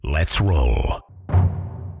Let's roll.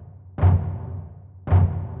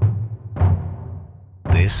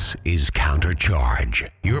 This is Countercharge,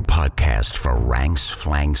 your podcast for ranks,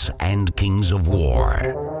 flanks, and kings of war.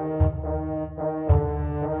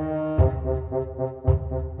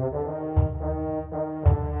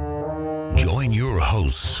 Join your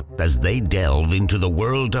hosts as they delve into the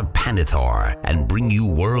world of Panithor and bring you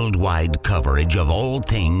worldwide coverage of all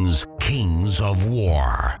things Kings of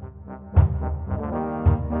War.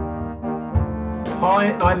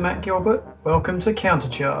 Hi, I'm Matt Gilbert. Welcome to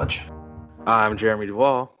Countercharge. I'm Jeremy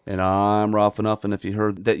Duvall. And I'm Ralph Enough, and if you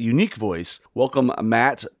heard that unique voice, welcome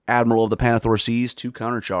Matt, Admiral of the Panithor Seas, to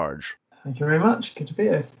Countercharge. Thank you very much. Good to be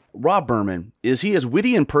here. Rob Berman, is he as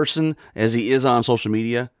witty in person as he is on social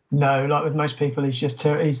media? No, like with most people, he's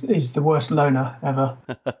the worst loner ever.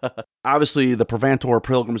 Obviously, the Provantor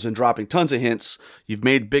Pilgrim's been dropping tons of hints. You've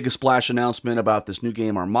made big a splash announcement about this new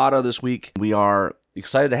game Armada this week. We are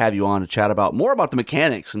excited to have you on to chat about more about the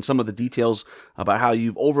mechanics and some of the details about how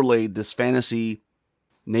you've overlaid this fantasy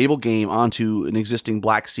naval game onto an existing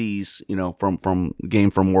Black Seas, from the game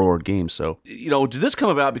from Warlord Games. So, did this come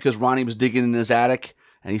about because Ronnie was digging in his attic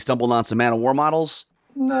and he stumbled on some Man of War models?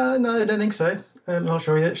 No, I don't think so. I'm not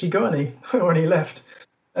sure he actually got any when he left.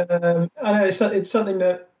 I know it's something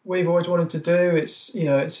that we've always wanted to do. It's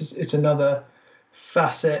another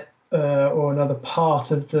facet or another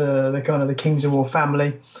part of the kind of the Kings of War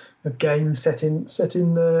family of games set in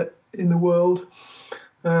the world.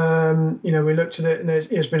 We looked at it, and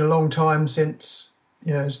it's been a long time since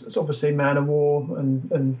it's obviously Man of War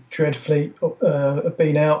and Dreadfleet have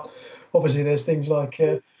been out. Obviously, there's things like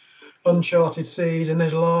Uncharted Seas, and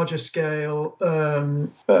there's larger scale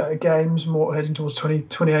games, more heading towards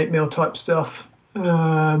 28 mil type stuff.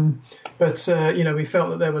 But we felt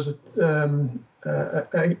that there was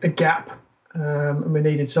a gap, and we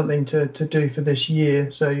needed something to do for this year.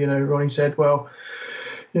 So Ronnie said, well,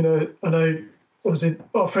 I know obviously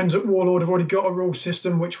our friends at Warlord have already got a rule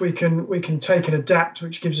system which we can take and adapt,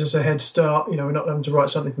 which gives us a head start. We're not having to write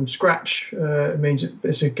something from scratch. It means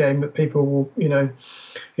it's a game that people will,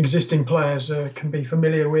 existing players can be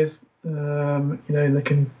familiar with. And they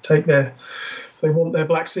can take if they want their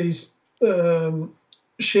Black Seas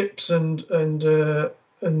ships and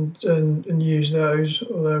use those.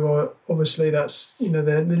 Although obviously that's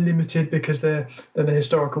they're limited because they're the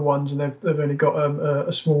historical ones, and they've only got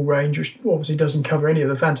a small range, which obviously doesn't cover any of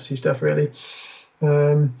the fantasy stuff really.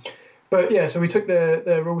 But yeah, so we took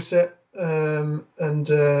their rule set and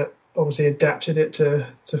obviously adapted it to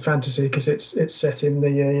fantasy because it's set in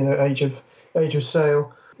the age of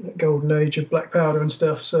sail, that golden age of black powder and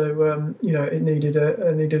stuff. So it needed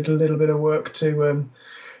a little bit of work to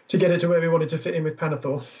get it to where we wanted to fit in with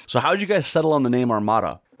Panithor. So how did you guys settle on the name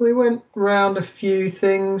Armada? We went round a few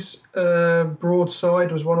things.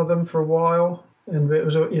 Broadside was one of them for a while, and it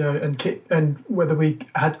was and whether we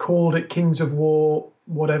had called it Kings of War,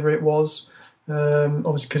 whatever it was,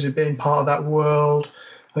 obviously because it being part of that world,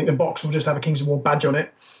 I think the box will just have a Kings of War badge on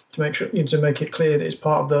it to make sure to make it clear that it's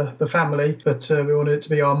part of the family. But we wanted it to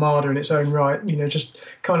be Armada in its own right. Just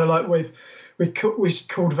kind of like we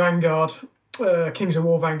called Vanguard. Kings of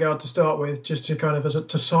War Vanguard to start with, just to kind of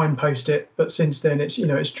to signpost it. But since then,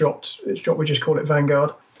 it's dropped. We just call it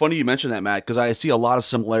Vanguard. Funny you mentioned that, Matt, because I see a lot of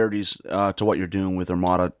similarities to what you're doing with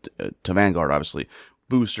Armada to Vanguard, obviously.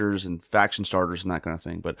 Boosters and faction starters and that kind of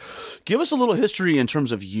thing. But give us a little history in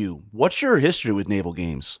terms of you. What's your history with naval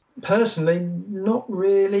games? Personally, not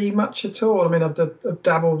really much at all. I mean, I've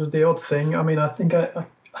dabbled with the odd thing. I mean, I think I've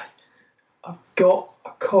got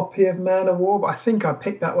a copy of Man of War, but I think I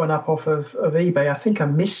picked that one up off of eBay. I think I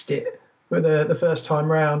missed it with the first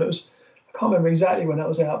time round. I can't remember exactly when that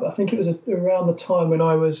was out, but I think it was around the time when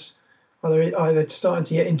I was either starting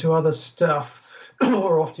to get into other stuff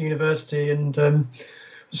or off to university and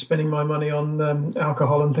spending my money on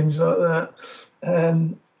alcohol and things like that.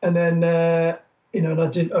 And then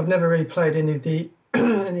I've never really played any of the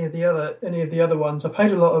other ones. I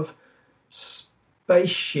played a lot of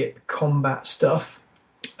spaceship combat stuff,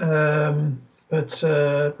 but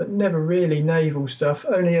never really naval stuff.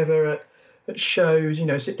 Only ever at shows,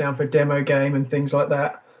 sit down for a demo game and things like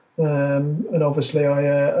that. And obviously,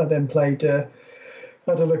 I then played.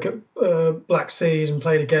 Had a look at Black Seas and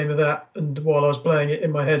played a game of that. And while I was playing it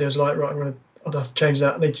in my head, I was like, right, I'd have to change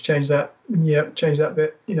that. I need to change that. Yeah, change that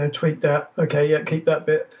bit. Tweak that. Okay, yeah, keep that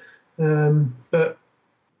bit. But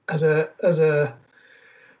as a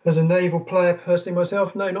naval player, personally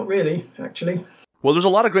myself, no, not really, actually. Well, there's a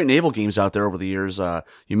lot of great naval games out there over the years.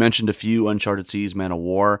 You mentioned a few: Uncharted Seas, Man of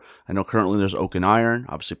War. I know currently there's Oak and Iron,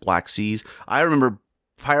 obviously Black Seas. I remember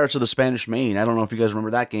Pirates of the Spanish Main. I don't know if you guys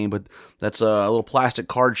remember that game, but that's a little plastic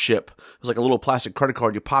card ship. It was like a little plastic credit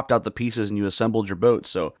card. You popped out the pieces and you assembled your boat.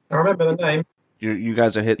 So I remember the name. You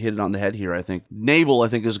guys are hit it on the head here, I think. Naval, I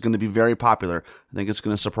think, is going to be very popular. I think it's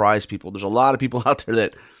going to surprise people. There's a lot of people out there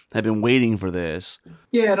that have been waiting for this.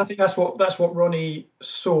 Yeah, and I think that's what Ronnie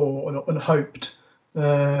saw and hoped. We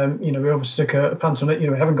obviously took a punt on it.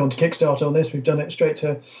 We haven't gone to Kickstarter on this. We've done it straight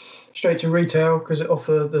to retail because it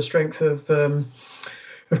offers the strength of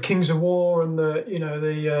Kings of War and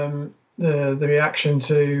the reaction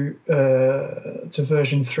to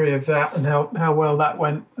version 3 of that and how well that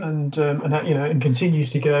went and continues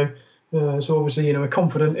to go. So obviously, we're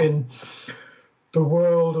confident in the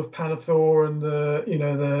world of Panethor and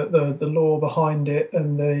the lore behind it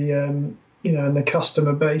and and the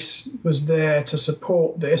customer base was there to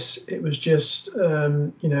support this. It was just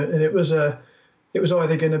and it was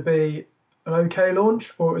either going to be an okay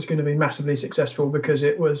launch or it was going to be massively successful because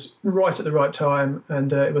it was right at the right time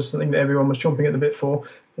and it was something that everyone was chomping at the bit for,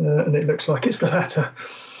 and it looks like it's the latter.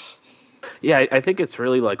 Yeah, I think it's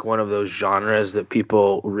really like one of those genres that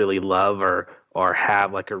people really love or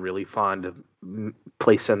have like a really fond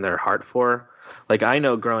place in their heart for. Like I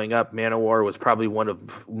know growing up, Man-O-War was probably one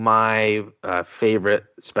of my favorite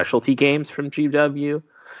specialty games from GW.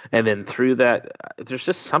 And then through that, there's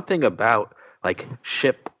just something about like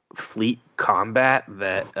ship fleet combat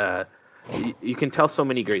that you can tell so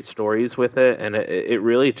many great stories with it. And it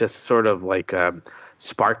really just sort of like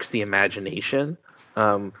sparks the imagination.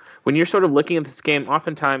 When you're sort of looking at this game,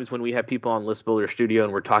 oftentimes when we have people on List Builder Studio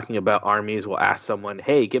and we're talking about armies, we'll ask someone,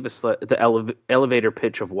 hey, give us the elevator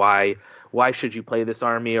pitch of why should you play this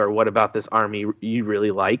army, or what about this army you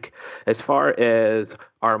really like? As far as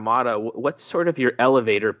Armada, what's sort of your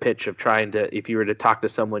elevator pitch of trying to, if you were to talk to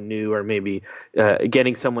someone new or maybe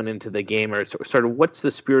getting someone into the game, or sort of what's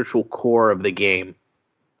the spiritual core of the game?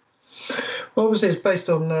 Well, obviously, it's based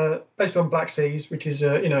on Black Seas, which is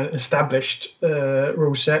an established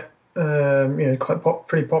rule set.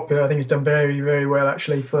 Pretty popular. I think it's done very, very well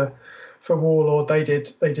actually for Warlord. They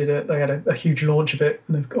had a huge launch of it,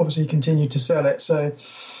 and have obviously continued to sell it. So,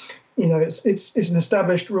 it's an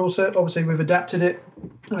established rule set. Obviously, we've adapted it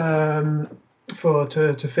to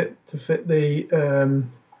fit the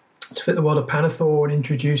world of Panethor and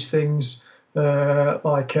introduce things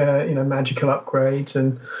like magical upgrades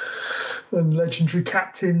and legendary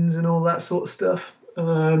captains and all that sort of stuff.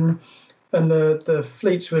 And the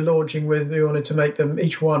fleets we're launching with, we wanted to make them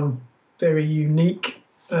each one very unique,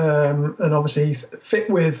 and obviously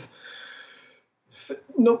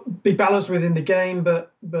not be balanced within the game,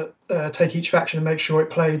 but take each faction and make sure it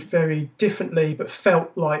played very differently, but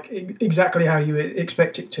felt like exactly how you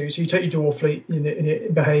expect it to. So you take your dwarf fleet, and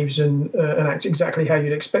it behaves and acts exactly how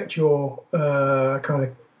you'd expect your kind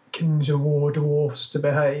of Kings of War dwarfs to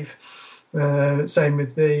behave. Same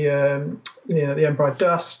with the Empire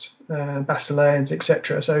Dust, Basileans,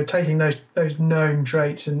 etc. So taking those known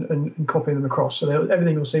traits and copying them across, so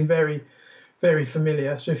everything will seem very, very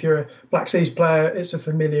familiar. So if you're a Black Seas player, it's a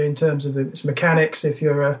familiar in terms of its mechanics. If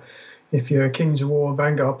you're a Kings of War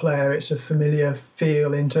Vanguard player, it's a familiar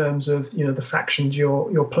feel in terms of the factions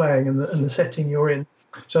you're playing and the setting you're in.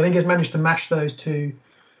 So I think it's managed to mash those two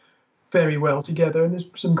very well together, and there's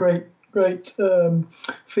some great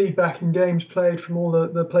feedback and games played from all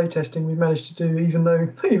the play testing we've managed to do,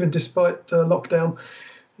 even despite lockdown.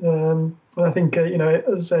 And I think as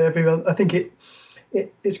I say, everyone, I think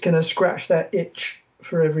it's going to scratch that itch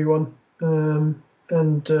for everyone, and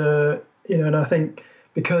I think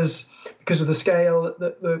because of the scale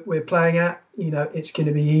that we're playing at, it's going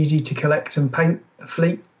to be easy to collect and paint a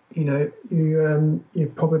fleet. You're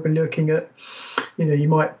probably looking at, you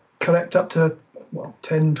might collect up to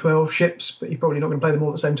 10, 12 ships, but you're probably not going to play them all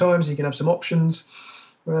at the same time, so you can have some options.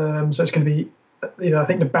 So it's going to be, I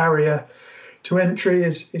think the barrier to entry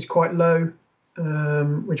is quite low,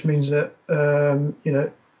 which means that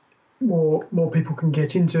more people can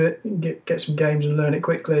get into it and get some games and learn it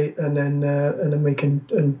quickly, and then we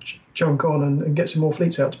can chunk on and get some more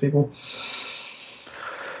fleets out to people.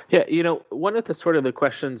 Yeah, one of the sort of the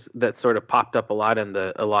questions that sort of popped up a lot in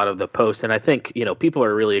a lot of the posts, and I think people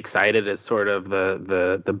are really excited. As sort of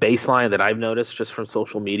the baseline that I've noticed just from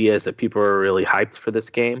social media is that people are really hyped for this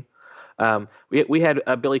game. We had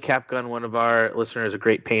Billy Capgun, one of our listeners, a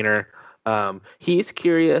great painter. He's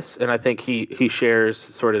curious, and I think he shares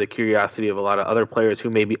sort of the curiosity of a lot of other players who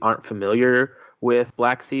maybe aren't familiar with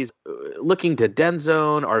Black Seas, looking to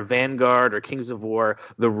Denzone or Vanguard or Kings of War.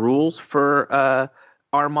 The rules for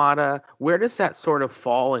Armada, where does that sort of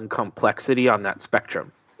fall in complexity on that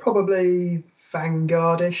spectrum? Probably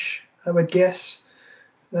Vanguardish, I would guess.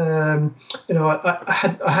 I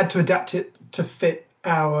had to adapt it to fit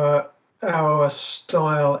our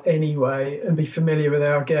style anyway and be familiar with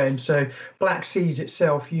our game. So Black Seas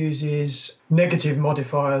itself uses negative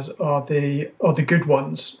modifiers are the good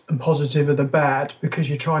ones and positive are the bad, because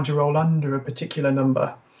you're trying to roll under a particular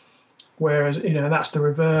number. Whereas, that's the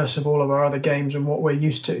reverse of all of our other games and what we're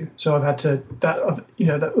used to. So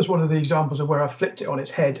that was one of the examples of where I flipped it on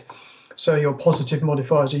its head. So your positive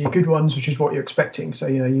modifiers are your good ones, which is what you're expecting. So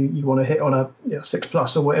you want to hit on a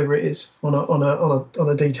 6+ or whatever it is on a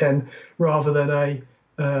D10 rather than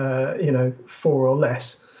a 4 or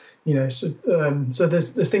less. So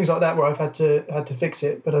there's things like that where I've had to fix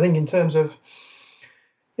it. But I think in terms of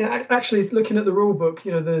actually looking at the rule book,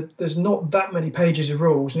 there's not that many pages of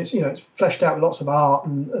rules, and it's fleshed out with lots of art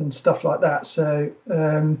and stuff like that. So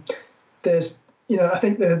there's I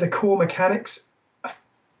think the core mechanics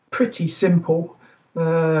pretty simple.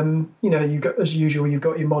 You've got, as usual, you've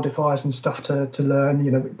got your modifiers and stuff to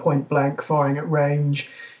learn, point blank, firing at range,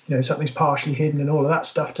 something's partially hidden and all of that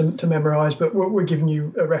stuff to memorize, but we're giving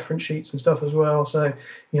you reference sheets and stuff as well. So,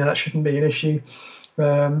 that shouldn't be an issue.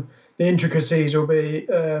 The intricacies will be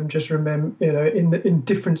just remember, in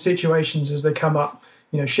different situations as they come up,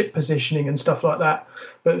 ship positioning and stuff like that.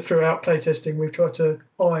 But throughout playtesting, we've tried to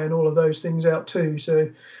iron all of those things out too. So,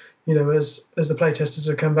 as the playtesters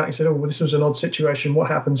have come back and said, "Oh, well, this was an odd situation. What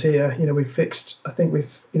happens here?" We've fixed. I think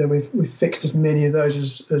we've fixed as many of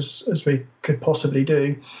those as we could possibly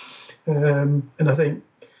do. And I think,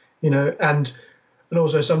 and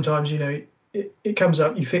also sometimes, it comes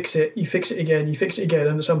up, you fix it again,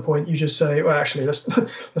 and at some point you just say, "Well, actually, let's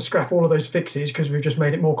scrap all of those fixes because we've just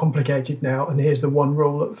made it more complicated now, and here's the one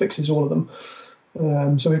rule that fixes all of them."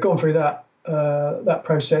 So we've gone through that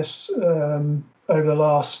process over the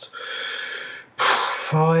last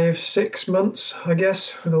 5-6 months, I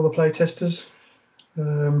guess, with all the playtesters,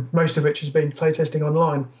 most of which has been playtesting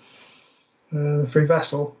online through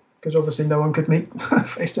Vassal, because obviously no one could meet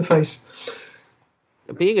face to face.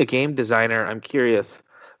 Being a game designer, I'm curious,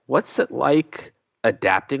 what's it like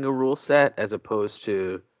adapting a rule set as opposed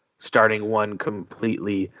to starting one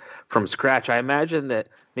completely from scratch? I imagine that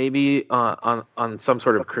maybe on some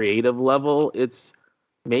sort of creative level, it's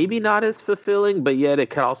maybe not as fulfilling, but yet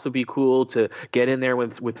it could also be cool to get in there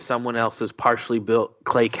with someone else's partially built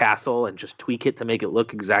clay castle and just tweak it to make it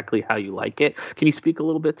look exactly how you like it. Can you speak a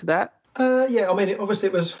little bit to that? Yeah, I mean, obviously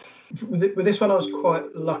it was with this one I was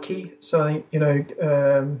quite lucky. So I think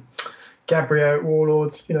Gabriel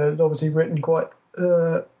Warlords, has obviously written quite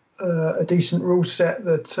a decent rule set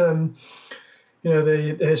that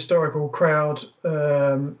the historical crowd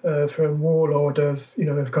from Warlord have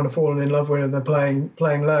kind of fallen in love with, and they're playing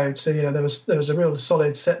loads. So there was a real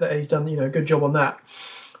solid set that he's done a good job on that.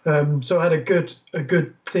 So I had a good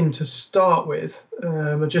thing to start with.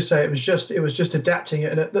 I'd just say it was just adapting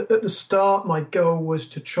it. And at the start, my goal was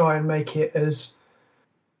to try and make it as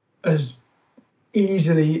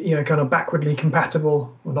easily, kind of backwardly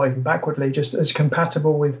compatible, or not even backwardly, just as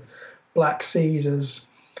compatible with Black Seas as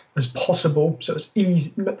possible. So it's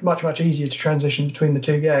easy, much easier to transition between the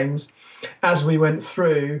two games. As we went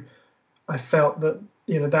through, I felt that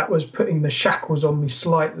that was putting the shackles on me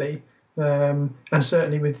slightly. And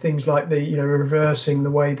certainly with things like the reversing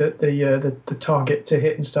the way that the target to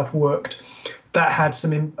hit and stuff worked, that had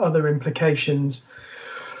some other implications,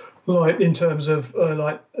 like in terms of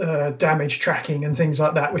damage tracking and things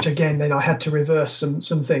like that, which again then I had to reverse some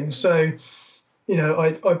things. So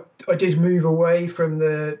I did move away from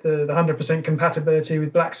the 100% compatibility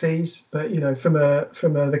with Black Seas, but from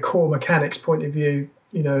the core mechanics point of view,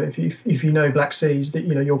 if you know Black Seas, that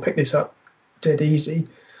you'll pick this up dead easy.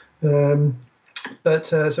 So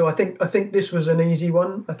I think this was an easy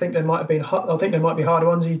one. I think there might be harder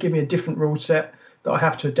ones. You give me a different rule set that I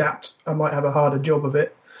have to adapt, I might have a harder job of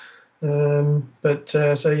it. I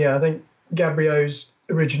think Gabriel's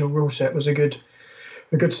original rule set was a good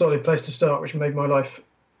solid place to start, which made my life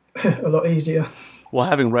a lot easier. Well,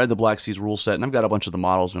 having read the Black Seas rule set, and I've got a bunch of the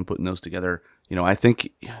models, been putting those together, I think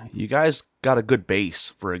you guys got a good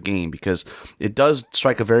base for a game, because it does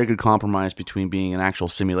strike a very good compromise between being an actual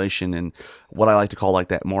simulation and what I like to call like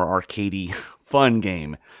that more arcadey fun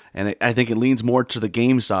game. And I think it leans more to the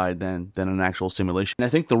game side than an actual simulation. And I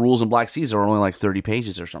think the rules in Black Seas are only like 30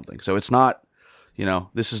 pages or something. So it's not,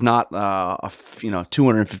 this is not a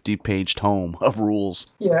 250 page tome of rules.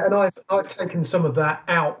 Yeah, and I've taken some of that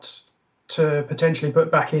out to potentially put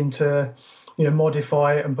back into,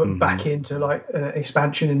 modify it and put back into like an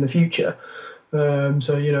expansion in the future.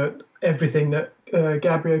 So everything that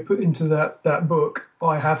Gabriel put into that book,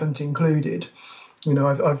 I haven't included.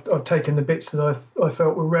 I've taken the bits that I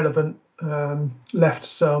felt were relevant left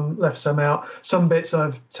some out. Some bits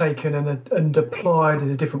I've taken and applied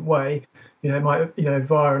in a different way. It might,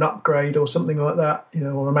 via an upgrade or something like that,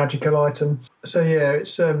 or a magical item. So yeah,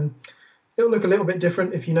 it's it'll look a little bit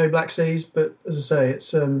different if you know Black Seas, but as I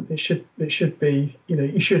say, it should be,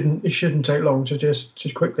 it shouldn't take long to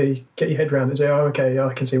just quickly get your head around it and say, oh, okay,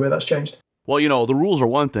 I can see where that's changed. Well, the rules are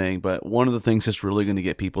one thing, but one of the things that's really going to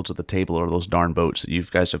get people to the table are those darn boats that you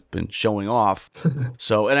guys have been showing off.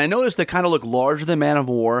 And I noticed they kind of look larger than Man of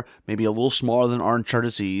War, maybe a little smaller than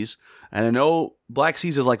Uncharted Seas. And I know Black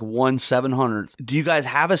Seas is like 1/700th. Do you guys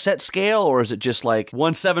have a set scale, or is it just like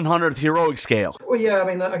 1/700th heroic scale? Well, yeah, I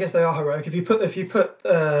mean, I guess they are heroic. If you put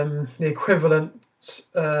the equivalent,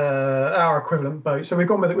 our equivalent boat. So we've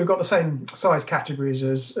got the same size categories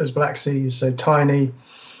as Black Seas. So tiny,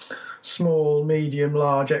 small, medium,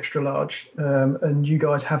 large, extra large. And you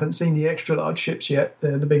guys haven't seen the extra large ships yet.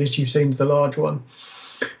 The biggest you've seen is the large one.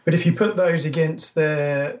 But if you put those against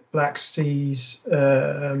their Black Seas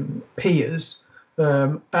peers,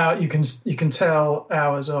 you can tell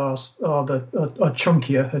ours are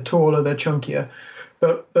chunkier, they're taller, they're chunkier.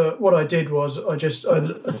 But what I did was I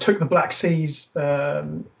took the Black Seas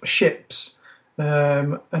ships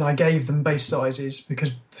and I gave them base sizes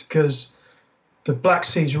because the Black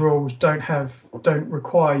Seas rules don't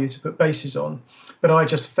require you to put bases on. But I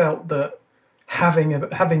just felt that having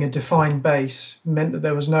a defined base meant that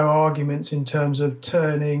there was no arguments in terms of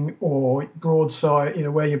turning or broadside,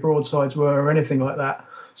 where your broadsides were or anything like that.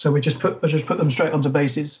 So I just put them straight onto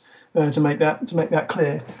bases to make that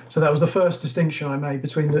clear. So that was the first distinction I made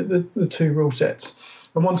between the two rule sets.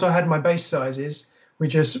 And once I had my base sizes, we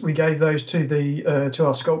gave those to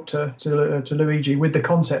our sculptor, to Luigi, with the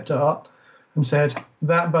concept art, and said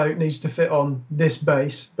that boat needs to fit on this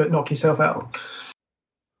base, but knock yourself out.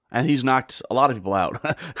 And he's knocked a lot of people out.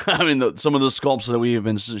 I mean, some of the sculpts that we have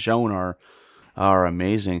been shown are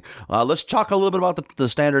amazing. Let's talk a little bit about the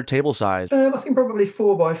standard table size. I think probably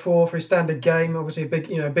 4x4 for a standard game. Obviously,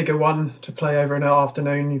 a bigger one to play over an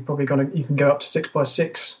afternoon. You can go up to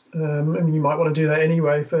 6x6. And you might want to do that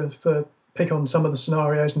anyway for pick on some of the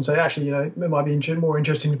scenarios and say, actually, it might be more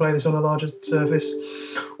interesting to play this on a larger surface.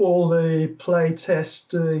 All the play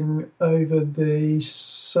testing over the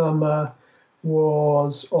summer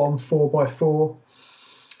was on 4x4,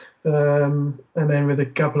 and then with a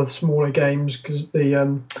couple of smaller games, because the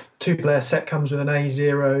 2-player set comes with an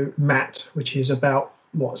A0 mat, which is about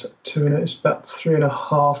it's about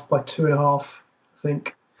 3.5 by 2.5, I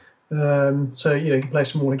think. So you can play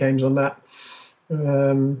smaller games on that,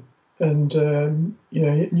 and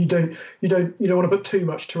you don't want to put too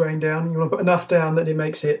much terrain down. You want to put enough down that it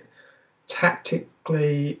makes it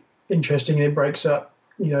tactically interesting and it breaks up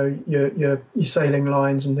your sailing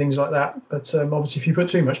lines and things like that. But obviously, if you put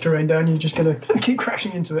too much terrain down, you're just going to keep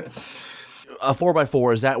crashing into it. A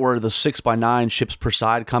 4x4, is that where the 6x9 ships per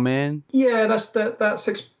side come in? Yeah, that's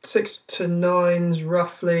 6 to 9s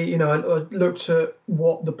roughly. I looked at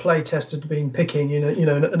what the play test had been picking. And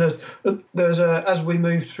there's as we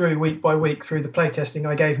moved through week by week through the play testing,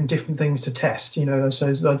 I gave them different things to test.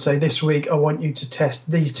 So I'd say this week I want you to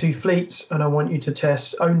test these 2 fleets, and I want you to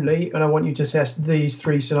test only, and I want you to test these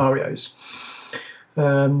 3 scenarios.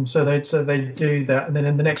 So they do that, and then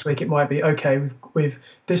in the next week it might be, okay, we've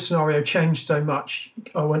this scenario changed so much,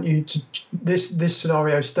 I want you to this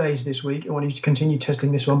scenario stays this week, I want you to continue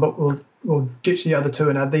testing this one, but we'll ditch the other 2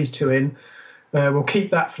 and add these 2 in. We'll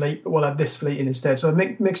keep that fleet, but we'll add this fleet in instead. So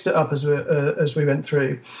I mixed it up as we went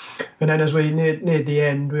through, and then as we neared the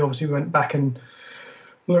end, we obviously went back and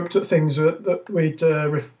looked at things that we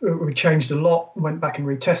changed a lot, went back and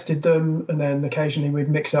retested them, and then occasionally we'd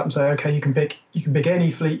mix up and say, okay, you can pick any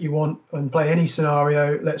fleet you want and play any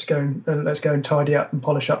scenario. Let's go and tidy up and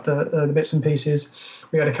polish up the bits and pieces.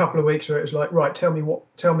 We had a couple of weeks where it was like, right, tell me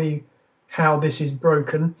how this is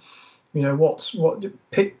broken.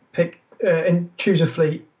 Pick and choose a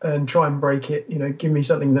fleet and try and break it. Give me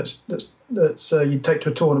something that's you take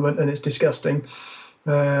to a tournament and it's disgusting.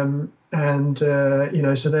 So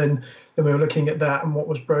then we were looking at that and what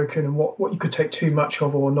was broken and what you could take too much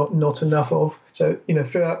of or not enough of. So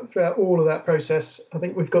throughout all of that process, I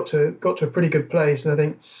think we've got to a pretty good place, and I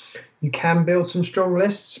think you can build some strong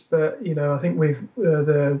lists. But I think we've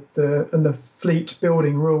the fleet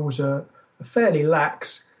building rules are fairly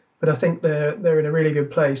lax, but I think they're in a really good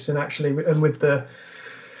place. And actually, and with the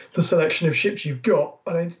selection of ships you've got,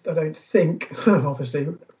 I don't think obviously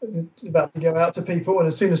it's about to go out to people, and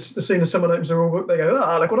as soon as someone opens a rule book, they go,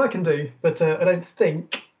 look what I can do. But I don't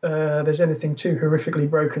think there's anything too horrifically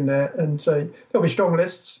broken there, and so there'll be strong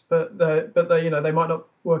lists, but they might not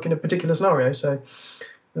work in a particular scenario. So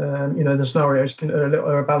The scenarios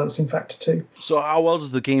are a balancing factor too. So how well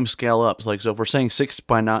does the game scale up? So if we're saying 6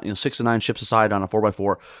 to 9 ships aside on a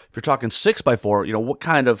 4x4, if you're talking 6x4, what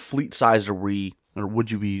kind of fleet size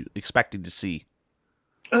would you be expecting to see?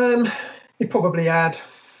 You'd probably add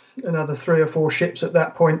another 3 or 4 ships at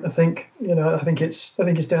that point. I think it's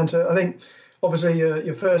down to, I think obviously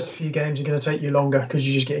your first few games are going to take you longer because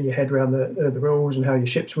you're just getting your head around the rules and how your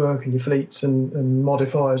ships work and your fleets and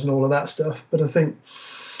modifiers and all of that stuff. But I think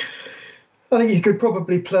you could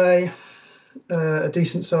probably play a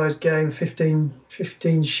decent sized game,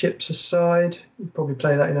 15 ships aside. You'd probably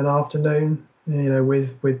play that in an afternoon,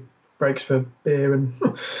 with breaks for beer and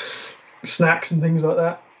snacks and things like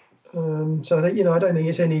that. So I think, I don't think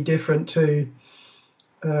it's any different to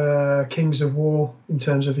Kings of War in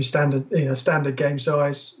terms of your standard game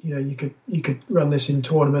size. You could run this in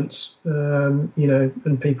tournaments, and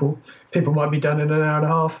people might be done in an hour and a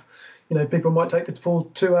half. People might take the full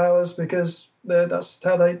 2 hours because that's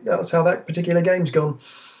how that particular game's gone.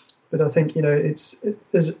 But I think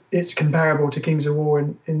it's comparable to Kings of War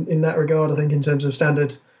in that regard. I think in terms of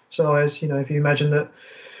standard size, if you imagine that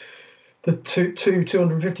the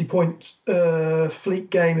 250 point fleet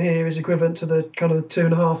game here is equivalent to the kind of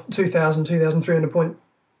the 2,300 point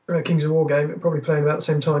Kings of War game, probably playing about the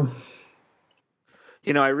same time.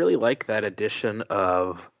 I really like that addition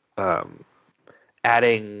of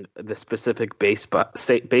adding the specific base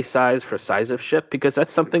size for size of ship, because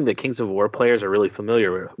that's something that Kings of War players are really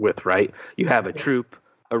familiar with, right? You have a troop,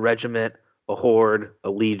 a regiment, a horde,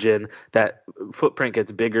 a legion. That footprint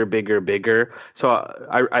gets bigger, bigger, bigger. So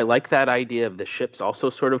I like that idea of the ships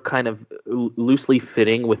also sort of kind of loosely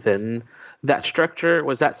fitting within that structure.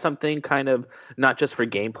 Was that something kind of not just for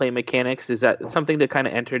gameplay mechanics? Is that something that kind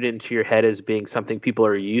of entered into your head as being something people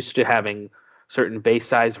are used to having? Certain base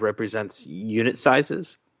size represents unit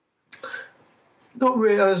sizes? Not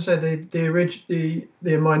really. As I said,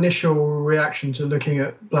 my initial reaction to looking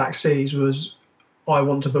at Black Seas was, I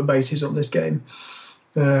want to put bases on this game,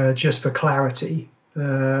 just for clarity.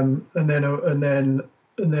 And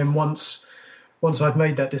then once I'd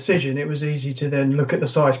made that decision, it was easy to then look at the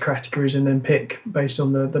size categories and then pick based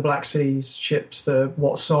on the Black Seas ships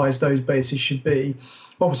what size those bases should be.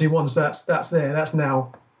 Obviously, once that's there, that's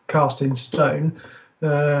now cast in stone,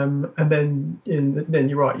 and then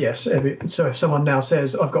you're right. Yes, so if someone now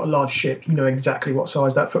says I've got a large ship, you know exactly what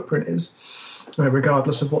size that footprint is,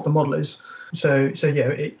 regardless of what the model is. So yeah,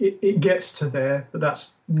 it gets to there, but that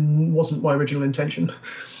wasn't my original intention.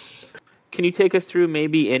 Can you take us through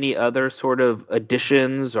maybe any other sort of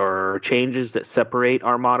additions or changes that separate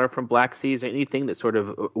Armada from Black Seas? Anything that sort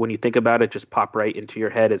of, when you think about it, just pop right into your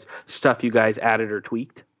head as stuff you guys added or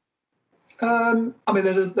tweaked?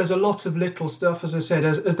 There's a lot of little stuff, as I said,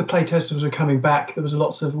 as the play testers were coming back, there was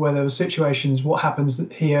lots of where there were situations, what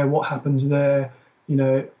happens here, what happens there,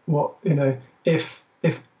 if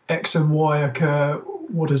X and Y occur,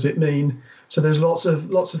 what does it mean? So there's lots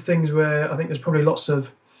of things where I think there's probably lots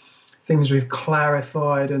of things we've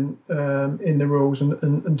clarified and in the rules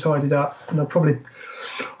and tidied up. And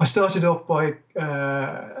I started off by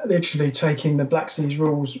literally taking the Black Seas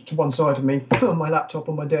rules to one side of me on my laptop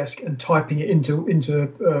on my desk and typing it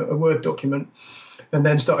into a Word document, and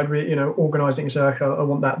then started organising. So I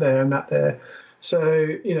want that there and that there.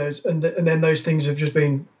 So and then those things have just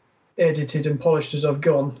been edited and polished as I've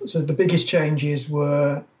gone. So the biggest changes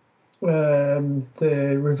were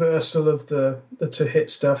the reversal of the to hit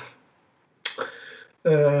stuff.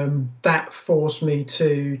 That forced me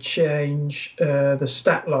to change the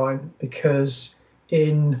stat line, because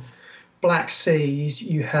in Black Seas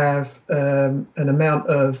you have an amount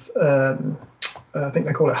of I think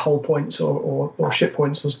they call it hull points or ship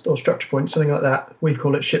points or structure points, something like that. We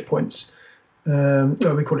call it ship points. We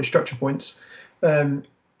call it structure points.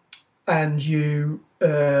 And you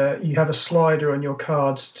have a slider on your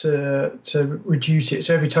cards to reduce it.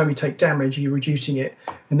 So every time you take damage, you're reducing it,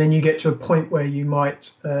 and then you get to a point where you might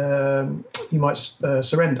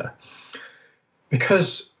surrender.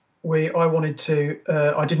 Because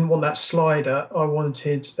I didn't want that slider. I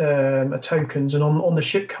wanted a tokens, and on the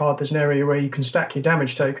ship card, there's an area where you can stack your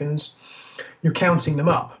damage tokens. You're counting them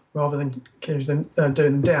up rather than doing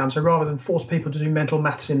them down. So rather than force people to do mental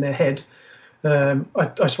maths in their head,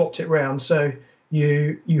 I swapped it round. So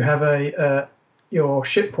you have your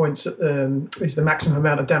ship points is the maximum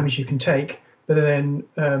amount of damage you can take, but then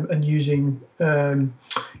and using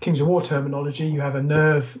Kings of War terminology, you have a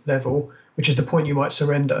nerve level, which is the point you might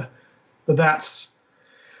surrender. But that's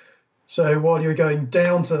so while you're going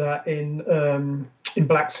down to that in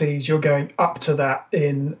Black Seas, you're going up to that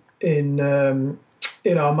in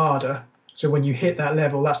Armada. So when you hit that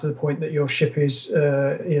level, that's the point that your ship is,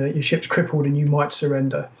 your ship's crippled and you might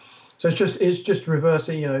surrender. So it's just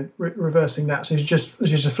reversing, reversing that. So it's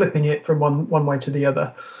just flipping it from one way to the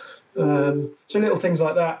other. So little things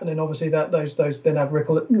like that, and then obviously those then have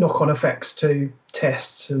ripple knock-on effects to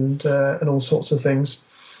tests and all sorts of things.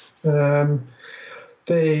 The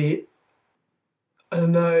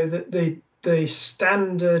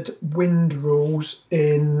standard wind rules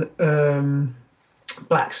in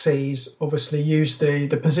Black Seas obviously use the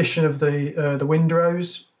position of the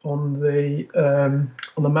windrows on the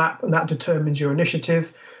map, and that determines your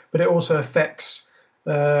initiative. But it also affects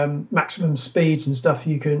maximum speeds and stuff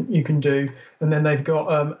you can do. And then they've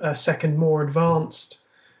got a second, more advanced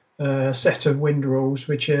set of wind rules,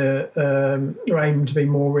 which are aimed to be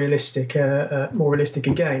more realistic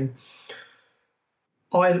again.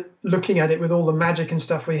 Looking at it with all the magic and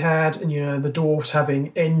stuff we had, and the dwarves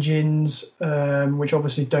having engines, which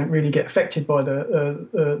obviously don't really get affected by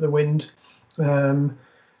the wind.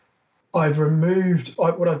 I've removed.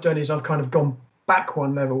 What I've done is I've kind of gone back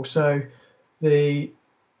one level. So the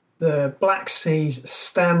Black Seas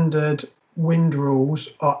standard wind rules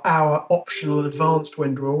are our optional advanced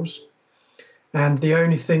wind rules, and the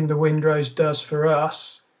only thing the windrows does for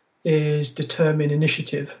us is determine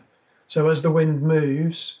initiative. So as the wind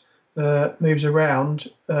moves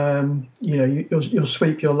around, you'll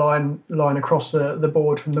sweep your line across the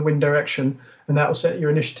board from the wind direction, and that will set your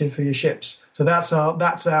initiative for your ships. So that's our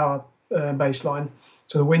baseline.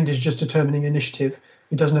 So the wind is just determining initiative.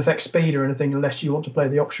 It doesn't affect speed or anything unless you want to play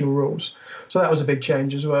the optional rules. So that was a big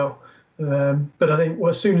change as well. But I think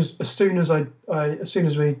as soon as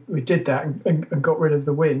we did that and got rid of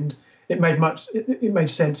the wind, it made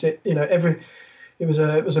sense. It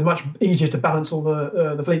was a much easier to balance all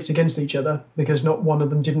the fleets against each other, because not one of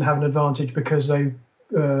them didn't have an advantage because they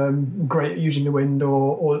great at using the wind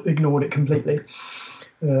or ignored it completely.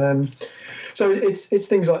 So it's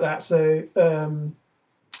things like that. So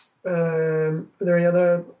are there any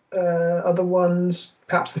other ones?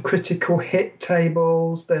 Perhaps the critical hit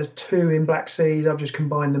tables. There's 2 in Black Seas. I've just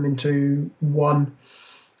combined them into one.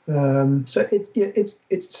 So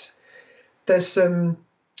it's there's some,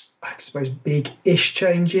 I suppose, big-ish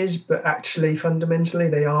changes, but actually fundamentally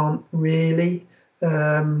they aren't really.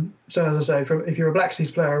 So as I say, if you're a Black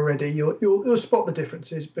Seas player already, you'll spot the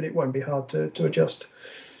differences, but it won't be hard to adjust.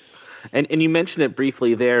 And you mentioned it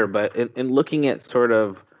briefly there, but in looking at sort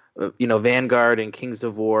of Vanguard and Kings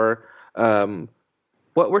of War,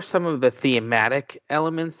 what were some of the thematic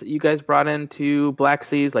elements that you guys brought into Black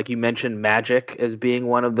Seas? Like you mentioned magic as being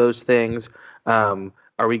one of those things.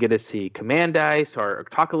 Are we going to see command dice, or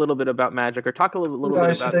talk a little bit about magic, or talk a little bit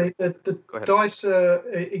about... The dice are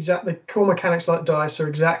exactly, the core mechanics like dice are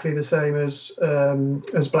exactly the same as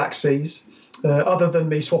Black Seas, other than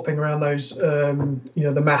me swapping around those,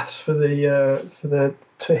 the maths for the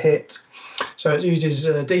to hit. So it uses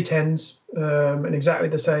D10s and exactly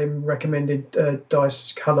the same recommended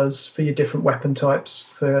dice colours for your different weapon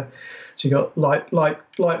types. So you got light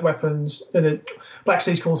weapons, and then Black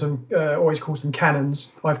Seas always calls them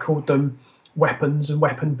cannons. I've called them weapons and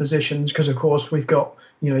weapon positions because, of course, we've got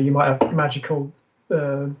you might have magical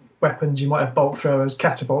weapons, you might have bolt throwers,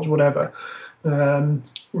 catapults, whatever,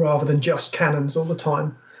 rather than just cannons all the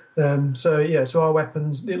time. So our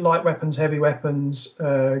weapons, light weapons, heavy weapons,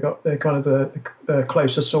 got kind of the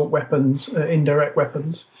close assault weapons, indirect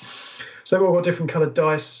weapons. So we've all got different coloured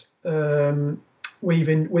dice. I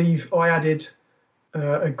added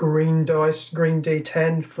a green dice, green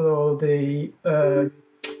D10 for the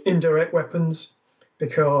indirect weapons,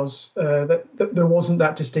 because there wasn't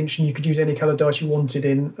that distinction. You could use any coloured dice you wanted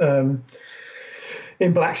in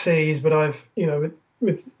Black Seas, but I've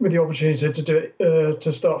with the opportunity to do it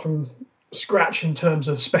to start from scratch in terms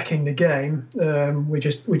of speccing the game, we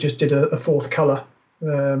just did a 4th colour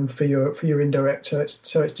for your indirect, so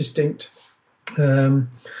it's distinct.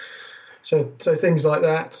 So things like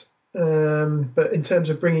that. But in terms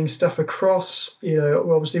of bringing stuff across,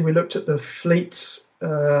 obviously we looked at the fleets,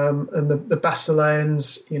 and the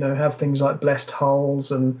Basileans, have things like blessed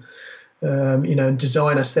hulls and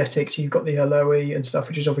design aesthetics. You've got the Eloe and stuff,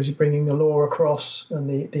 which is obviously bringing the lore across,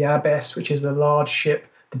 and the Abbess, which is the large ship.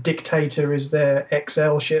 The Dictator is their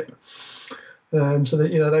XL ship. So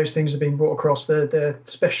that those things are being brought across. They're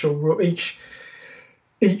special.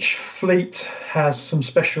 Each fleet has some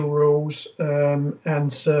special rules,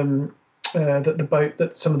 and some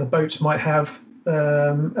that some of the boats might have,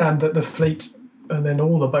 and that the fleet, and then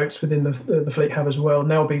all the boats within the fleet have as well.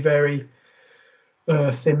 And they'll be very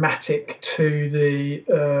thematic to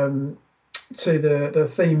to the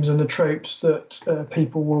themes and the tropes that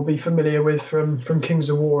people will be familiar with from Kings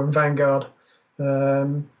of War and Vanguard.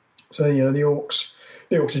 So the orcs.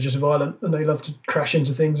 The orcs are just violent, and they love to crash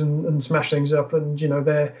into things and smash things up. And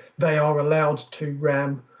they are allowed to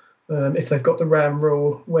ram if they've got the ram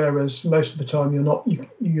rule, whereas most of the time you're not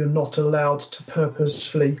allowed to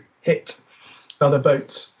purposefully hit other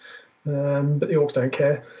boats. But the orcs don't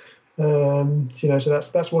care. So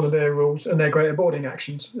that's one of their rules, and they're great at boarding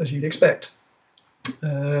actions, as you'd expect.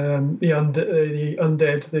 The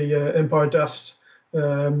undead, the Empire Dust,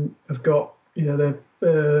 have got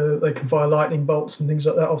they can fire lightning bolts and things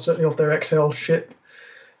like that, certainly off their XL ship.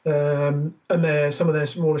 And some of their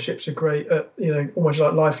smaller ships are great at almost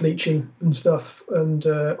like life leeching and stuff, and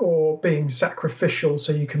or being sacrificial,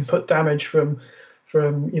 so you can put damage from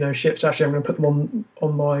ships. Actually, I'm going to put them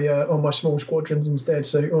on my small squadrons instead,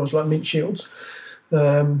 so almost like meat shields.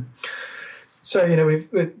 There's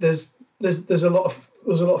a lot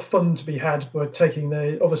of fun to be had by taking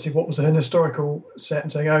obviously what was an historical set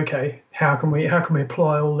and saying, okay, how can we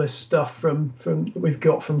apply all this stuff from that we've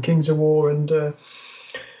got from Kings of War and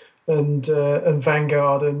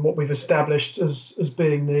Vanguard, and what we've established as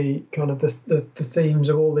being the kind of the themes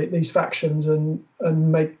of all these factions, and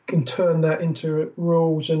turn that into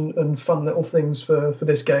rules and fun little things for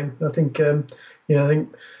this game. I think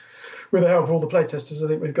with the help of all the playtesters, I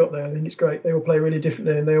think we've got there. I think it's great. They all play really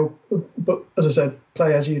differently, and but as I said,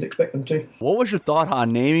 play as you'd expect them to. What was your thought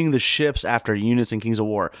on naming the ships after units in Kings of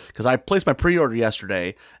War? Because I placed my pre-order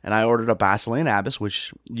yesterday, and I ordered a Basilean Abyss,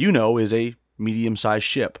 which is a medium-sized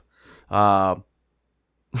ship.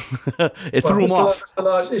 It threw them off. The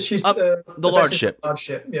large ship. Large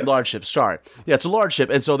ship. Yeah. Large ship. Sorry. Yeah, it's a large ship.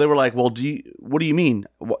 And so they were like, "Well, what do you mean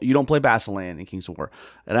you don't play Basilean in Kings of War?"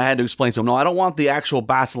 And I had to explain to them, "No, I don't want the actual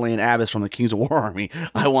Basilean Abyss from the Kings of War army.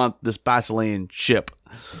 I want this Basilean ship."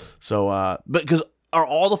 So, but because are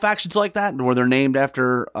all the factions like that, where they're named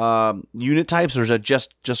after unit types, or is it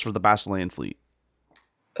just for the Basilean fleet?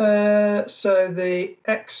 So the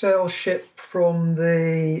XL ship from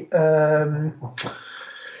the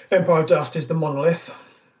Empire of Dust is the Monolith,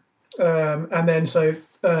 and then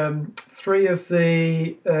three of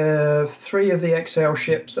the XL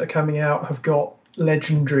ships that are coming out have got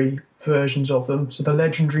legendary versions of them. So the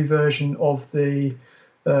legendary version of the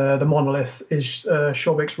Monolith is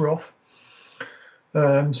Shobek's Wrath.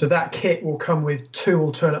 So that kit will come with 2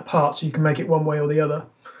 alternate parts, so you can make it one way or the other.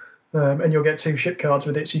 And you'll get 2 ship cards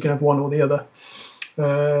with it, so you can have one or the other.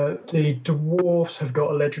 The Dwarves have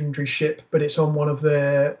got a legendary ship, but it's on one of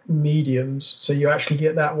their mediums, so you actually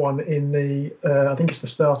get that one in the I think it's the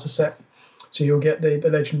starter set. So you'll get the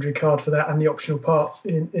legendary card for that and the optional part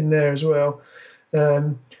in there as well.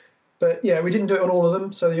 But yeah, we didn't do it on all of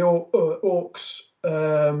them. So the Orcs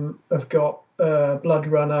have got Blood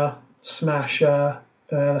Runner, Smasher,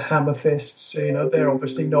 Hammer Fists. They're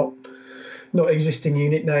obviously not existing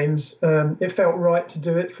unit names. It felt right to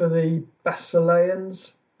do it for the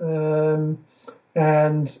Basileans, and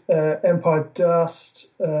Empire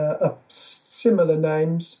Dust are similar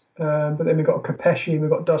names, but then we've got Kapeshi,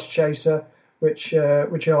 we've got Dust Chaser, which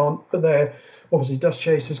aren't, but they're obviously Dust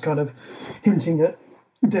Chaser's kind of hinting at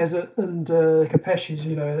desert, and Kapeshi's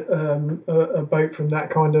a boat from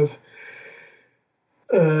that kind of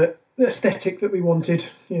aesthetic that we wanted,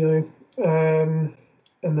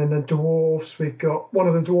 And then the Dwarves, we've got one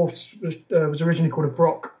of the Dwarves was originally called a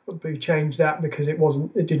Brock, but we changed that because it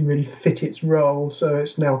didn't really fit its role, so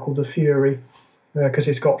it's now called the Fury because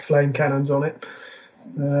it's got flame cannons on it.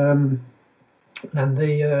 And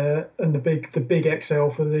the big XL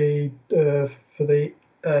for the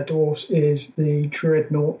Dwarves is the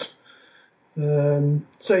Dreadnought. So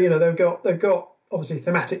they've got obviously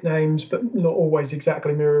thematic names, but not always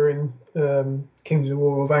exactly mirroring Kings of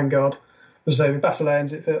War or Vanguard. As I say, with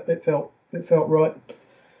Basileans, it felt right.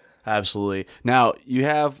 Absolutely. Now you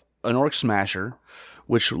have an Orc Smasher,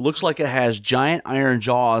 which looks like it has giant iron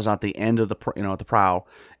jaws at the end of the at the prow,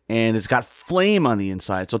 and it's got flame on the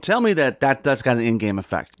inside. So tell me that's got an in-game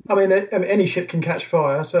effect. I mean, any ship can catch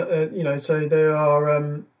fire. So so there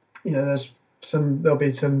are there'll be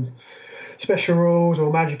some special rules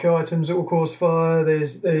or magic items that will cause fire.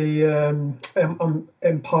 There's the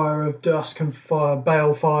Empire of Dust can fire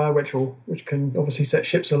Balefire, which can obviously set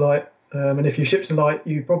ships alight. And if your ship's alight,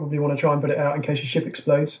 you probably want to try and put it out in case your ship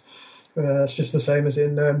explodes. It's just the same as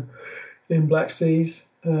in Black Seas.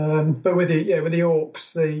 But with the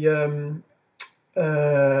Orcs,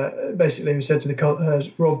 basically we said to the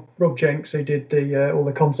Rob Jenks, who did all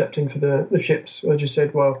the concepting for the ships, I just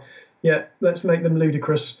said, well, yeah, let's make them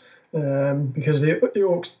ludicrous. Because the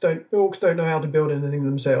orcs don't know how to build anything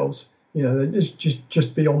themselves. it's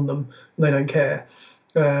just beyond them, and they don't care.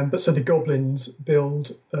 But so the goblins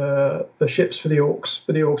build the ships for the orcs,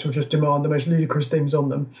 but the orcs will just demand the most ludicrous things on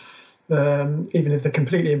them, even if they're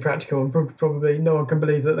completely impractical, and probably no one can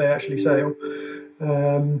believe that they actually sail.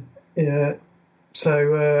 Yeah.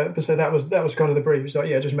 So that was kind of the brief. It's like,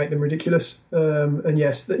 just make them ridiculous. And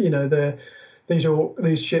yes,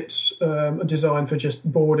 these ships are designed for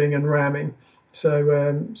just boarding and ramming.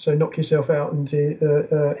 So knock yourself out, and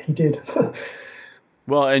he did.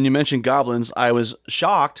 Well, and you mentioned goblins. I was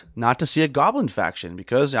shocked not to see a goblin faction,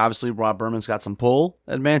 because obviously Rob Berman's got some pull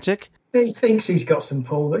at Mantic. He thinks he's got some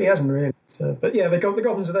pull, but he hasn't really. So, but yeah, the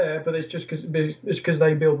goblins are there, but it's just because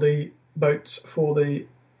they build the boats for the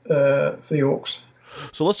orcs.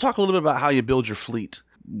 So let's talk a little bit about how you build your fleet.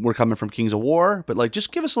 We're coming from Kings of War, but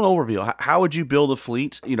just give us an overview. How would you build a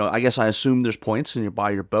fleet? I guess I assume there's points and you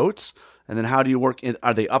buy your boats. And then how do you work?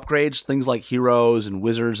 Are they upgrades, things like heroes and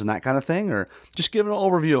wizards and that kind of thing? Or just give an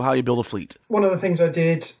overview of how you build a fleet. One of the things I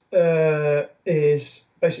did is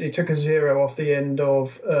basically took a 0 off the end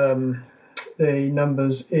of the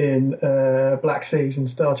numbers in Black Seas and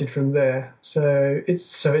started from there. So it's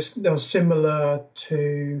similar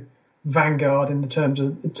to Vanguard in terms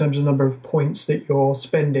of number of points that you're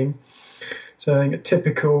spending. So I think a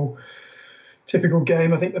typical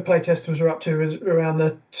game, I think the playtesters are up to is around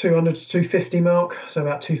the 200 to 250 mark. So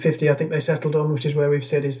about 250, I think they settled on, which is where we've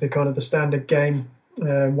said is the kind of the standard game.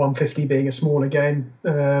 150 being a smaller game.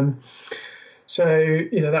 So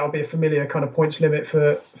that will be a familiar kind of points limit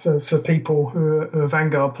for people who are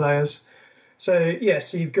Vanguard players. So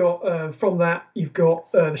so you've got from that you've got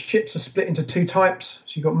the ships are split into 2 types.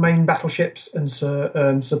 So you've got main battleships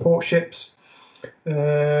and support ships.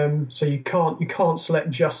 So you can't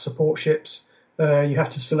select just support ships. You have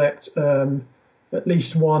to select at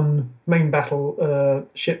least one main battle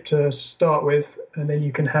ship to start with, and then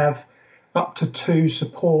you can have up to 2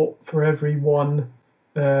 support for every one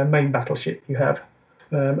main battleship you have.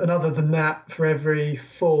 And other than that, for every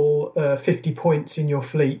full 50 points in your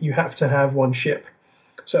fleet, you have to have 1 ship.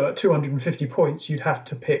 So at 250 points, you'd have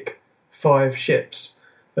to pick 5 ships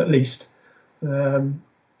at least, and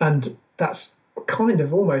that's kind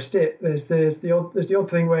of almost it. There's the odd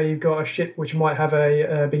thing where you've got a ship which might have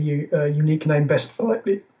a unique named vessel, like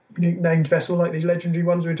these legendary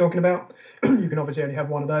ones we were talking about. You can obviously only have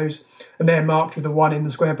 1 of those, and they're marked with a 1 in the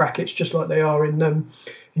square brackets, just like they are in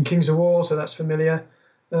Kings of War. So that's familiar.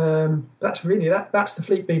 That's really that's the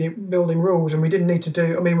fleet building rules, and we didn't need to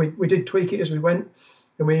do. I mean, we did tweak it as we went,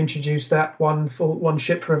 and we introduced that one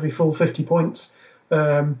ship for every full 50 points,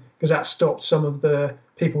 because that stopped some of the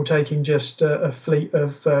people taking just a fleet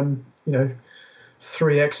of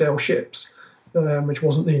 3 XL ships, which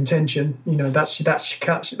wasn't the intention.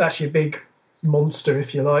 That's your big monster,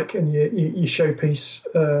 if you like, and you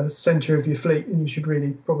showpiece center of your fleet, and you should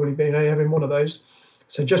really probably be having 1 of those.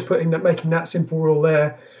 So just making that simple rule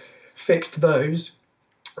there fixed those,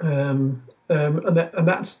 and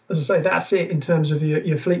that's, as I say, that's it in terms of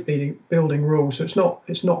your fleet building rules. So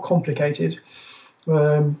it's not complicated.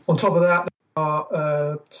 On top of that, there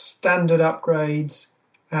are standard upgrades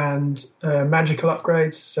and magical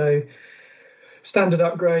upgrades. So standard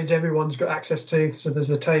upgrades everyone's got access to. So there's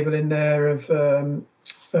a table in there of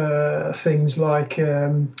things like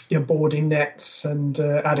your boarding nets and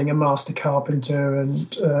adding a master carpenter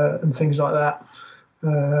and things like that.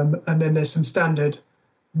 And then there's some standard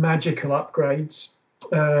magical upgrades.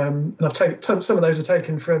 And I've taken some of those are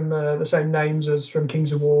taken from the same names as from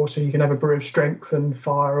Kings of War. So you can have a brew of strength and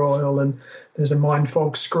fire oil, and there's a mind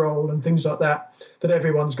fog scroll and things like that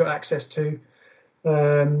everyone's got access to.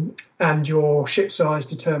 And your ship size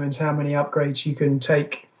determines how many upgrades you can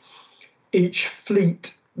take. Each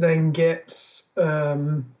fleet then gets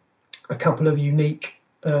a couple of unique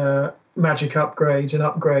magic upgrades and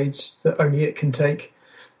upgrades that only it can take.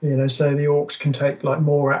 So the orcs can take like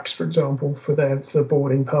Morax, for example, for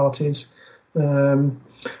boarding parties. And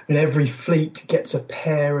every fleet gets a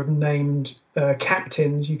pair of named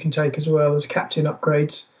captains you can take as well as captain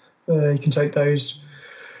upgrades. You can take those.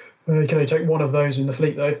 You can only take 1 of those in the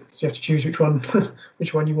fleet, though, so you have to choose which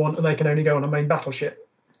one you want, and they can only go on a main battleship.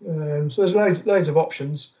 So there's loads of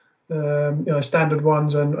options, standard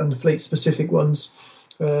ones and fleet-specific ones.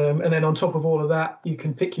 And then on top of all of that, you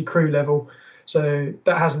can pick your crew level. So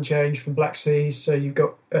that hasn't changed from Black Seas. So you've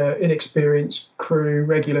got inexperienced crew,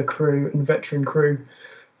 regular crew, and veteran crew,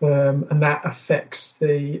 and that affects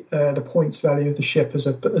the points value of the ship as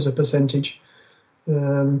a percentage.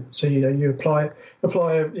 So you apply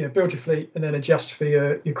build your fleet and then adjust for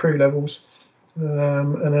your crew levels,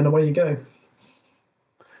 and then away you go.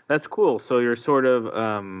 That's cool. So you're sort of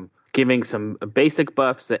giving some basic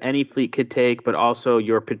buffs that any fleet could take, but also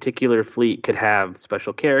your particular fleet could have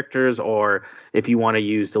special characters, or if you want to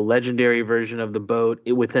use the legendary version of the boat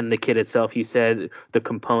within the kit itself, you said the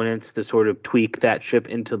components to sort of tweak that ship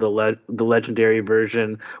into the legendary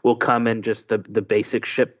version will come in just the basic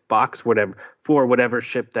ship box, whatever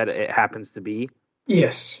ship that it happens to be.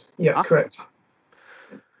 Yes. Yeah, awesome. Correct.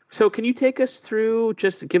 So can you take us through,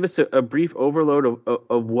 just give us a brief overload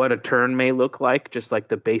of what a turn may look like, just like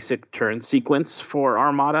the basic turn sequence for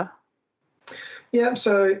Armada? Yeah,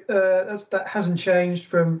 so that hasn't changed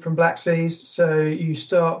from Black Seas. So you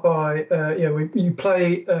start by, you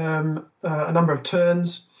play a number of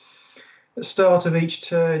turns. At the start of each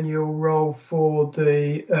turn, you'll roll for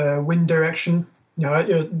the wind direction.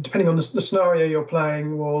 Depending on the scenario you're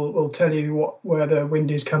playing, will tell you where the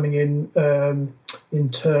wind is coming in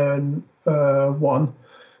turn one.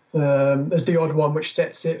 There's the odd one which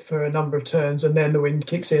sets it for a number of turns, and then the wind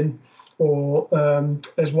kicks in. Or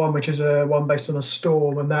there's one which is one based on a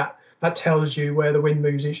storm, and that tells you where the wind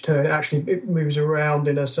moves each turn. It moves around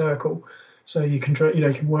in a circle, so you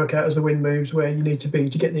can work out as the wind moves where you need to be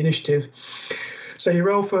to get the initiative. So you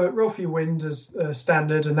roll for your wind as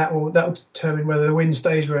standard, and that will determine whether the wind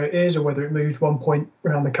stays where it is or whether it moves 1 point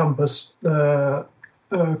around the compass,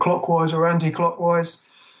 clockwise or anti-clockwise.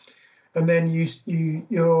 And then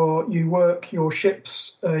you work your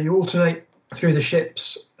ships. You alternate through the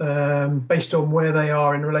ships based on where they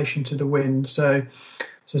are in relation to the wind. So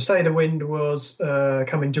say the wind was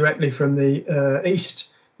coming directly from the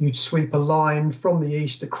east, you'd sweep a line from the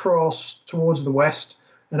east across towards the west,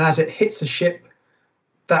 and as it hits a ship,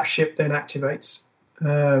 that ship then activates.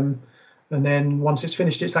 And then once it's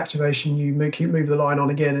finished its activation, you move the line on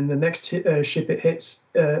again, and the next ship it hits,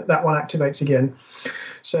 that one activates again.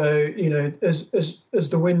 So, as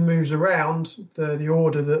the wind moves around, the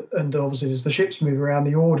order and obviously as the ships move around,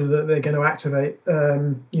 the order that they're going to activate,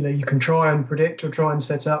 you can try and predict or try and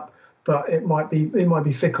set up, but it might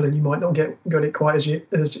be fickle, and you might not get it quite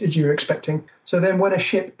as you're expecting. So then when a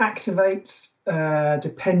ship activates,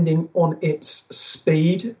 depending on its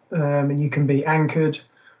speed, and you can be anchored,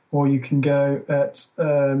 or you can go at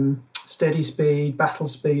steady speed, battle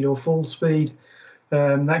speed, or full speed.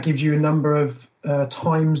 That gives you a number of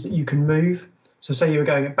times that you can move. So say you were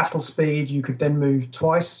going at battle speed, you could then move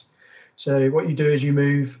twice. So what you do is you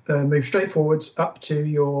move straight forwards up to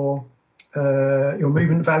your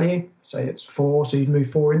movement value. Say it's 4, so you'd move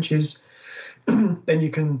 4 inches. Then you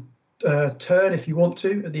can turn if you want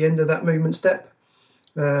to at the end of that movement step.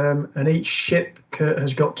 And each ship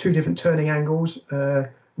has got 2 different turning angles,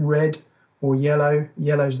 red or yellow.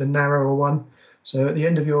 Yellow's the narrower one. So at the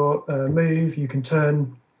end of your move, you can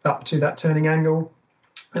turn up to that turning angle,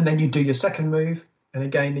 and then you do your second move, and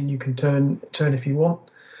again, then you can turn if you want.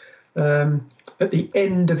 At the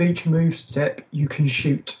end of each move step, you can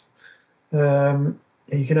shoot.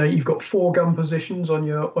 You've got 4 gun positions on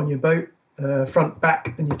your boat, front,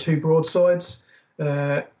 back, and your 2 broadsides.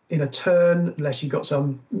 In a turn, unless you've got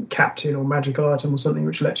some captain or magical item or something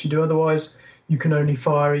which lets you do otherwise, you can only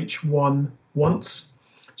fire each one once.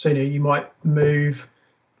 So you might move,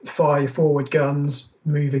 fire your forward guns,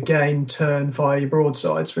 move again, turn, fire your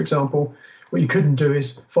broadsides, for example. What you couldn't do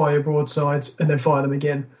is fire your broadsides and then fire them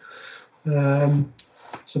again.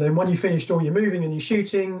 So then when you've finished all your moving and your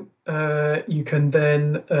shooting, you can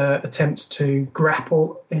then attempt to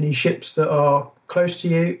grapple any ships that are close to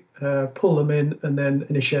you, pull them in, and then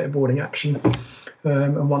initiate a boarding action.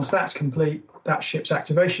 And once that's complete, that ship's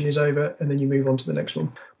activation is over, and then you move on to the next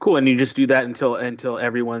one. Cool, and you just do that until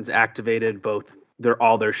everyone's activated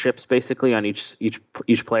all their ships basically on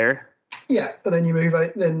each player. Yeah, and then you move.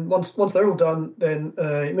 Then once they're all done, then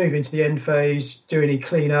you move into the end phase. Do any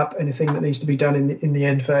cleanup, anything that needs to be done in the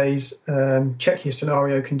end phase. Check your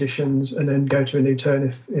scenario conditions, and then go to a new turn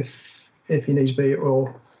if you need to be,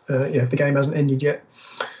 or if the game hasn't ended yet.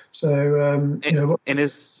 So and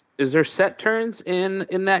is there set turns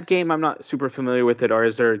in that game? I'm not super familiar with it.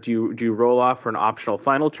 Or do you roll off for an optional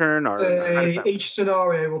final turn? Or each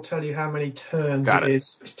scenario will tell you how many turns it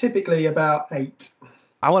is. It's typically about 8.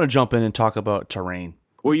 I want to jump in and talk about terrain.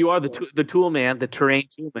 Well, you are the tool man, the terrain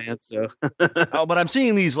tool man. So, but I'm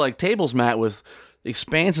seeing these like tables, Matt, with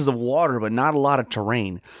expanses of water, but not a lot of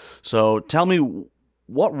terrain. So tell me,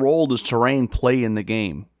 what role does terrain play in the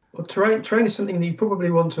game? Well, terrain is something that you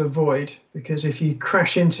probably want to avoid, because if you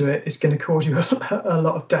crash into it, it's going to cause you a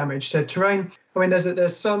lot of damage. So terrain, I mean,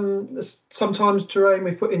 there's sometimes terrain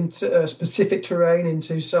we've put into specific terrain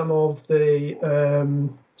into some of the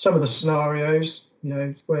scenarios. You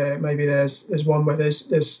know, where maybe there's one where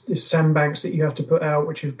there's sandbanks that you have to put out,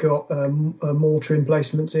 which you've got mortar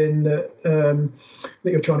emplacements in that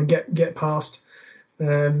you're trying to get past.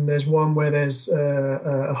 There's one where there's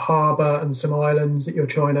a harbour and some islands that you're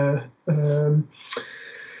trying to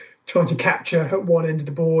capture at one end of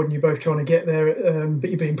the board, and you're both trying to get there,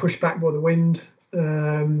 but you're being pushed back by the wind.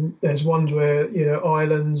 There's ones where, you know,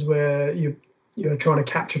 islands where you're trying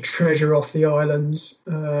to capture treasure off the islands.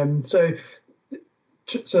 So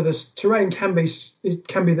this terrain can be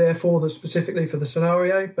there specifically for the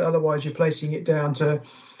scenario, but otherwise you're placing it down to,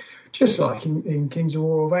 just like in Kings of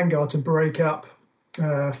War or Vanguard, to break up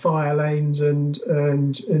fire lanes and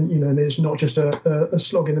you know, there's not just a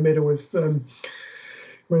slog in the middle with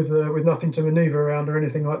nothing to manoeuvre around or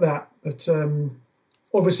anything like that. But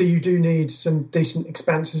obviously you do need some decent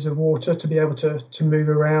expanses of water to be able to move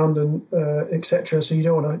around and etc. So you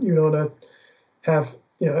don't want to have,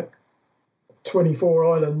 you know, 24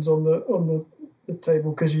 islands on the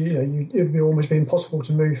table, because it would be almost be impossible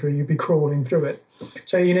to move through. You'd be crawling through it.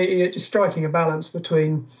 So you're just striking a balance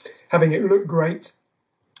between having it look great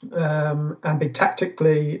and be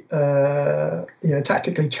tactically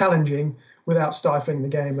challenging without stifling the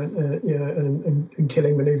game and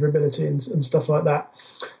killing manoeuvrability and stuff like that.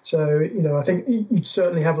 So, you know, I think you'd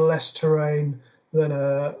certainly have less terrain than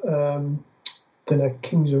a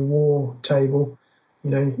Kings of War table. You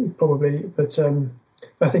know, probably, but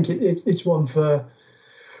I think it's one for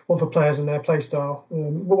players and their play style.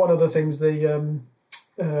 But one of the things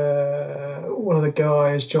one of the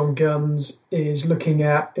guys, John Guns, is looking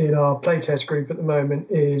at in our playtest group at the moment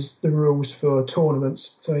is the rules for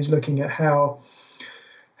tournaments. So he's looking at how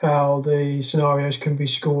the scenarios can be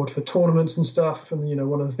scored for tournaments and stuff. And, you know,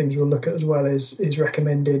 one of the things we'll look at as well is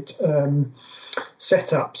recommended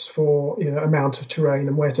setups for, you know, amount of terrain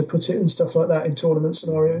and where to put it and stuff like that in tournament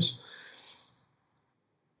scenarios.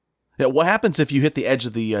 Yeah, what happens if you hit the edge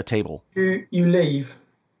of the table? You leave,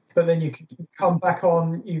 but then you come back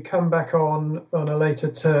on. You come back on a later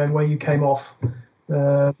turn where you came off.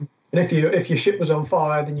 And if your ship was on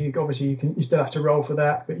fire, then you still have to roll for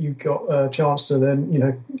that, but you've got a chance to then, you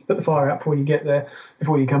know, put the fire out before you get there,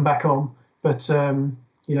 before you come back on. But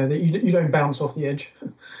you know, that you don't bounce off the edge.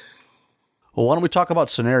 Well, why don't we talk about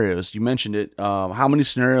scenarios? You mentioned it. How many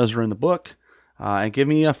scenarios are in the book? And give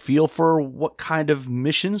me a feel for what kind of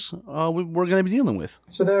missions we're going to be dealing with.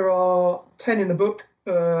 So there are 10 in the book.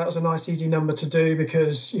 That was a nice, easy number to do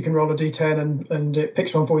because you can roll a d10 and it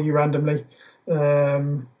picks one for you randomly.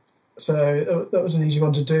 So that was an easy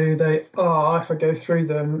one to do. They are, if I go through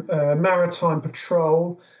them, Maritime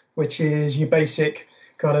Patrol, which is your basic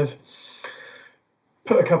kind of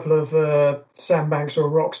put a couple of sandbanks or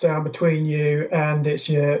rocks down between you, and it's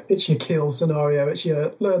your kill scenario. It's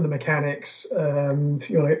your learn the mechanics. You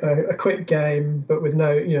know, a quick game, but with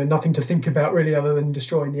nothing to think about really other than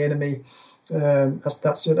destroying the enemy. That's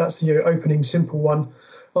the opening simple one.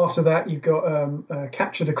 After that, you've got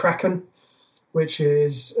Capture the Kraken, which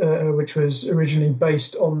was originally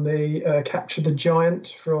based on the Capture the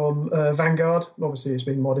Giant from Vanguard. Obviously, it's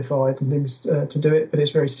been modified and things to do it, but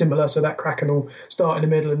it's very similar. So that Kraken will start in the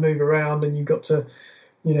middle and move around, and you've got to,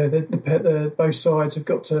 you know, the both sides have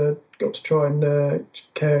got to try and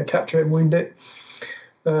capture it and wound it.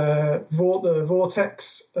 The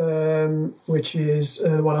Vortex, which is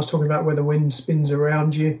the one I was talking about, where the wind spins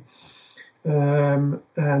around you, and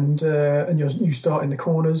you start in the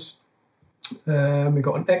corners. We've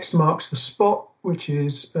got an X marks the spot, which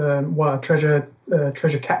is a treasure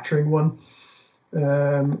capturing one,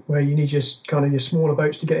 where you need just kind of your smaller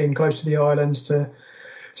boats to get in close to the islands to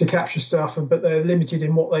capture stuff, but they're limited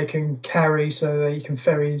in what they can carry, so that you can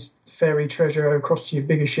ferry treasure across to your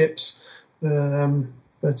bigger ships.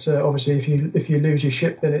 But obviously, if you lose your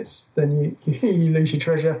ship, then you lose your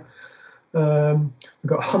treasure. We've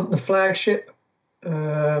got Hunt the Flagship,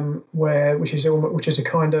 which is a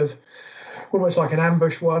kind of almost like an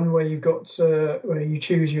ambush one, where you've got where you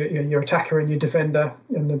choose your attacker and your defender,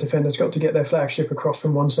 and the defender's got to get their flagship across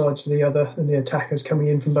from one side to the other, and the attacker's coming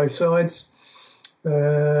in from both sides.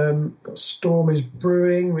 Got Storm is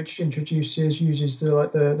Brewing, which uses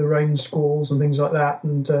the rain squalls and things like that,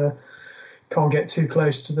 and can't get too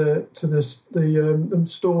close to the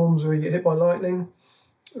storms where you get hit by lightning.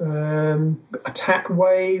 Attack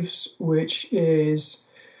Waves, which is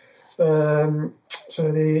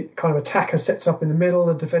so the kind of attacker sets up in the middle,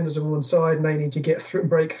 the defenders on one side, and they need to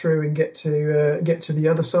break through and get to the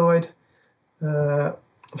other side.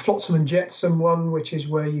 Flotsam and Jetsam one, which is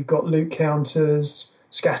where you've got loot counters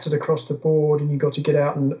scattered across the board, and you've got to get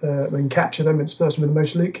out and capture them. It's the person with the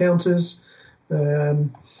most loot counters.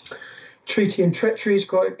 Treaty and Treachery is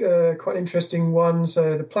quite an interesting one.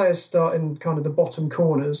 So the players start in kind of the bottom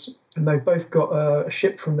corners, and they've both got a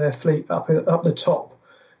ship from their fleet up the top,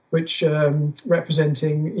 which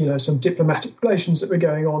representing some diplomatic relations that were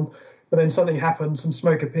going on. But then something happens, some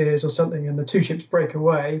smoke appears or something, and the two ships break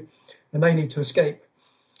away, and they need to escape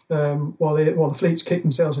while the fleets kick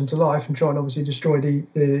themselves into life and try and obviously destroy the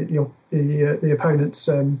opponent's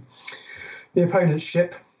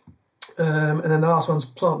ship. And then the last one's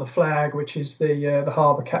Plant the Flag, which is the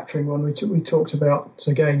harbour capturing one we talked about.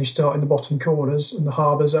 So again, you start in the bottom corners, and the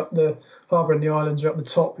harbour and the islands are up the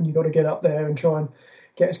top, and you've got to get up there and try and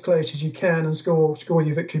get as close as you can and score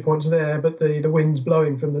your victory points there. But the wind's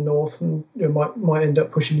blowing from the north, and might end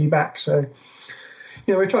up pushing you back. So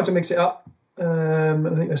we've tried to mix it up. I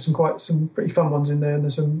think there's some pretty fun ones in there, and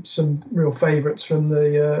there's some real favourites from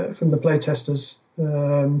the play testers.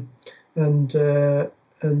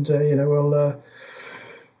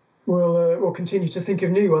 We'll continue to think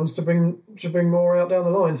of new ones to bring more out down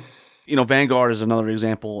the line. Vanguard is another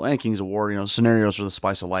example, and Kings of War. Scenarios are the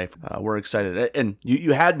spice of life. We're excited, and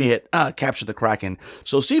you had me at Capture the Kraken.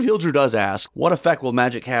 So Steve Hildrew does ask, what effect will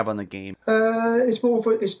Magic have on the game? It's more of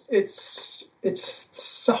it's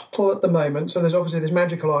subtle at the moment. So there's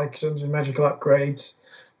magical items and magical upgrades.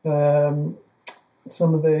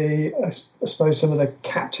 Some of the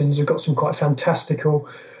captains have got some quite fantastical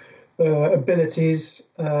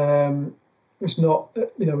abilities. It's not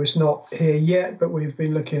here yet, but we've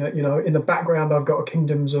been looking at, in the background, I've got a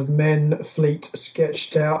Kingdoms of Men fleet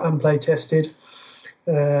sketched out and play tested.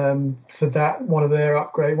 For that, one of their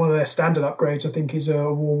standard upgrades, I think, is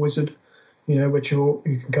a War Wizard, which you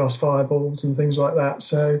can cast fireballs and things like that.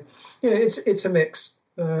 So, it's a mix.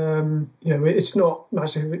 It's not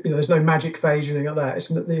massive. There's no magic phase or anything like that. It's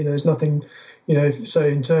there's nothing. So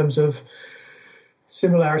in terms of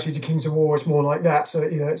similarity to Kings of War, it's more like that. So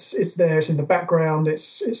it's there. It's in the background.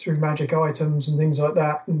 It's through magic items and things like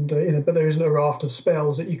that. And but there isn't a raft of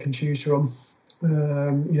spells that you can choose from.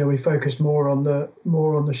 We focused more on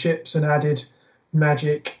the ships and added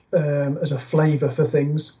magic as a flavour for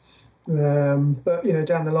things. But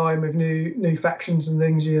down the line with new factions and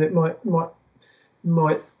things, it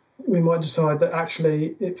we might decide that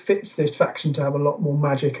actually it fits this faction to have a lot more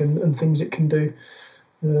magic and things it can do.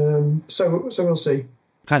 So we'll see.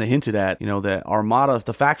 Kind of hinted at, that Armada,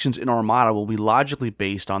 the factions in Armada will be logically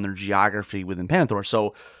based on their geography within Pannithor.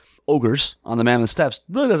 So ogres on the Mammoth Steppes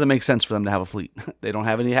really doesn't make sense for them to have a fleet. They don't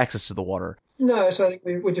have any access to the water. No, so I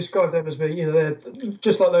think we describe them as being, they're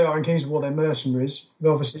just like they are in Kings of War. They're mercenaries,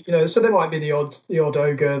 but obviously, so there might be the odd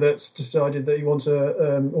ogre that's decided that he wants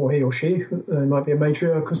or he or she, might be a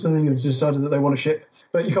matriarch or something, who's decided that they want a ship.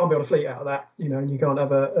 But you can't build a fleet out of that, and you can't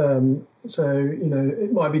have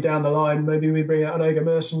it might be down the line. Maybe we bring out an ogre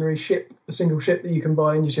mercenary ship, a single ship that you can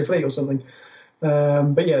buy into your fleet or something.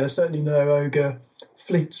 But yeah, there's certainly no ogre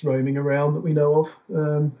fleets roaming around that we know of.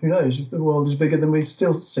 Who knows? The world is bigger than we've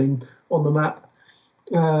still seen on the map.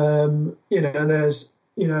 And there's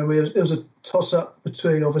it was a toss up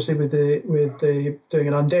between obviously with the doing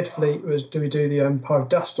an undead fleet, was do we do the Empire of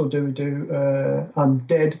Dust or do we do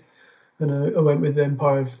undead? And I went with the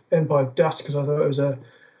Empire of Dust because I thought it was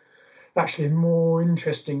actually more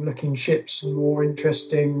interesting looking ships and more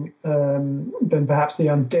interesting than perhaps the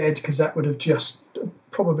undead, because that would have just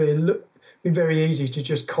probably be very easy to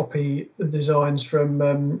just copy the designs from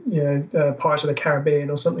Pirates of the Caribbean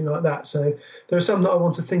or something like that. So there are some that I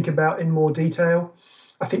want to think about in more detail.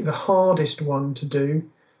 I think the hardest one to do,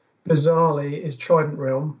 bizarrely, is Trident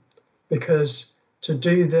Realm, because to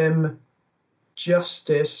do them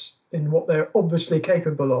justice in what they're obviously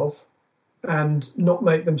capable of and not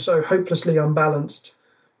make them so hopelessly unbalanced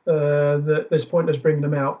that there's pointless bringing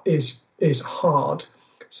them out is hard.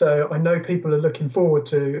 So I know people are looking forward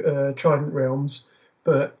to Trident Realms,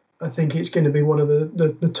 but I think it's going to be one of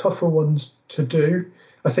the tougher ones to do.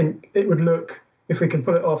 I think it would look, if we can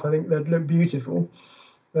pull it off, I think they'd look beautiful.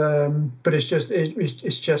 But it's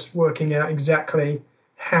just working out exactly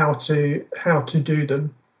how to do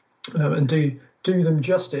them and do them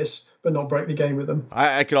justice, but not break the game with them.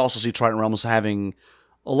 I could also see Trident Realms having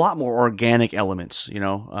a lot more organic elements,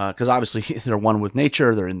 because obviously they're one with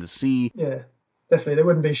nature, they're in the sea. Yeah, definitely. There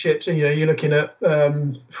wouldn't be ships. You're looking at,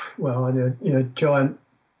 giant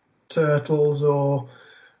turtles or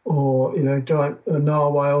giant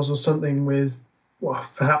narwhals or something with,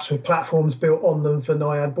 perhaps with platforms built on them for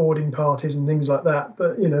Naiad boarding parties and things like that.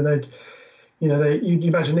 But, you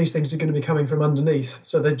imagine these things are going to be coming from underneath,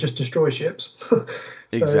 so they just destroy ships.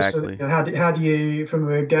 Exactly. So how do you,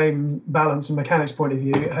 from a game balance and mechanics point of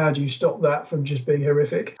view, how do you stop that from just being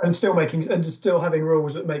horrific and still having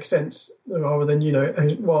rules that make sense, rather than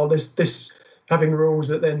while this having rules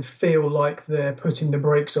that then feel like they're putting the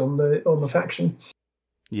brakes on the faction.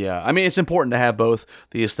 Yeah, I mean, it's important to have both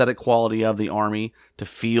the aesthetic quality of the army to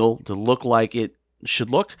look like it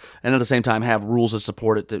should look, and at the same time have rules that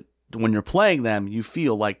support it to when you're playing them, you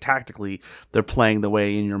feel like tactically they're playing the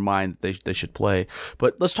way in your mind that they should play.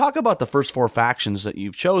 But let's talk about the first 4 factions that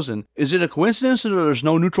you've chosen. Is it a coincidence that there's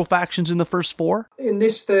no neutral factions in the first 4? In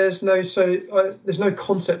this, there's no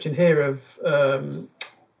concept in here of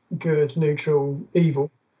good, neutral, evil.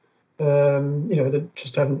 They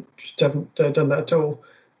just haven't done that at all.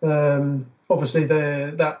 Obviously,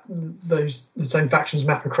 the same factions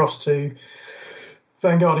map across to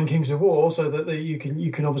Vanguard and Kings of War, so that you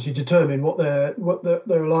can obviously determine what their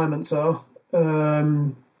alignments are.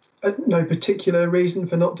 No particular reason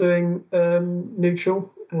for not doing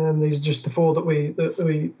neutral. These are just the 4 that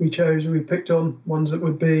we chose. We picked on ones that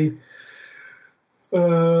would be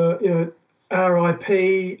our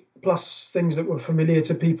IP plus things that were familiar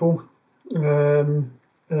to people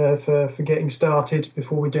for getting started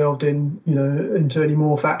before we delved into any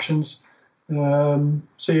more factions.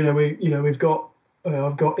 We've got.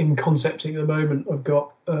 I've got in concepting at the moment. I've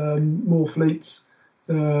got more fleets,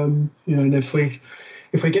 and if we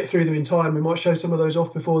get through them in time, we might show some of those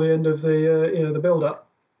off before the end of the build up.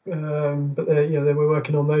 But we're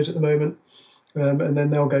working on those at the moment, and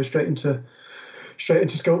then they'll go straight into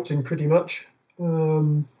sculpting pretty much.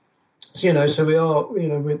 So we are,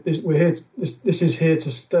 we're here. This is here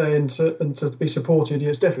to stay and to be supported.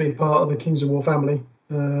 It's definitely part of the Kings of War family,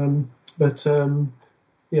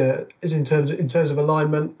 is in terms of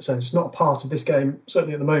alignment. So it's not a part of this game,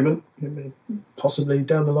 certainly at the moment. Possibly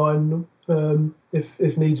down the line,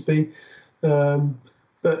 if needs be. No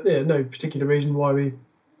particular reason why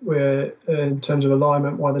we're in terms of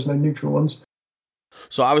alignment, why there's no neutral ones.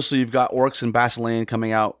 So obviously you've got Orcs and Basilean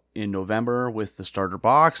coming out in November with the starter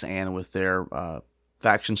box and with their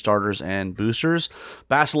faction starters and boosters.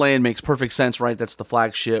 Basilean makes perfect sense, right? That's the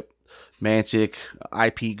flagship, Mantic,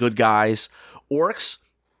 IP, good guys. Orcs,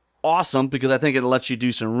 awesome, because I think it lets you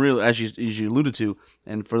do some real, as you alluded to,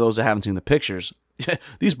 and for those that haven't seen the pictures,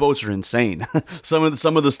 these boats are insane. some of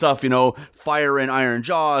the stuff, fire and iron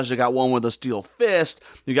jaws. You got one with a steel fist.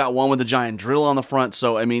 You got one with a giant drill on the front.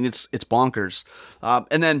 So I mean, it's bonkers.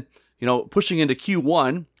 And then pushing into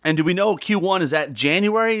Q1. And do we know Q1 is that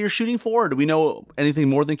January you're shooting for? Or do we know anything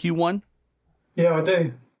more than Q1? Yeah, I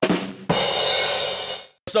do.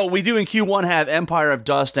 So we do in Q1 have Empire of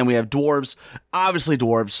Dust and we have dwarves. Obviously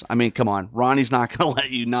dwarves. I mean, come on. Ronnie's not going to let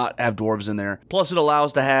you not have dwarves in there. Plus it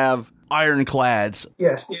allows to have ironclads.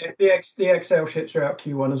 Yes, the XL ships are out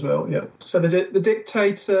Q1 as well, yeah. So the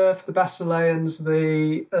Dictator for the Basileans,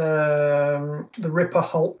 the Ripper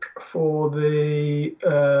Hulk for the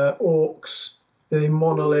Orcs, the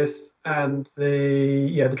Monolith, and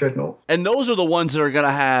the Dreadnought. And those are the ones that are going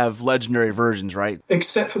to have legendary versions, right?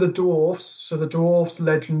 Except for the Dwarfs. So the Dwarfs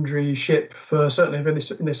legendary ship, certainly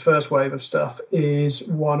in this first wave of stuff, is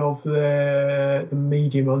one of the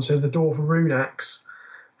medium ones. So the Dwarf Runax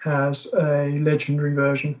has a legendary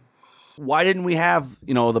version. Why didn't we have,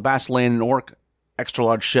 the Basilean and Orc extra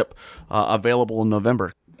large ship available in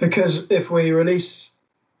November? Because if we release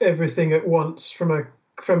everything at once from a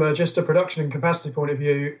just a production and capacity point of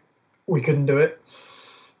view, we couldn't do it.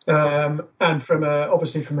 And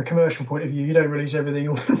obviously from a commercial point of view, you don't release everything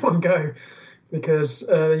all in one go because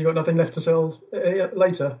then you've got nothing left to sell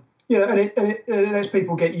later. And it lets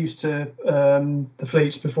people get used to the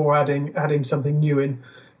fleets before adding something new in.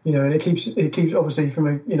 And it keeps obviously from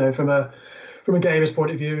a gamer's point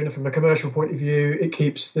of view and from a commercial point of view, it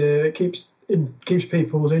keeps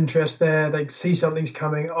people's interest there. They see something's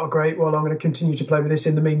coming. Oh, great! Well, I'm going to continue to play with this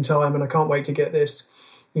in the meantime, and I can't wait to get this.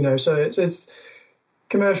 So it's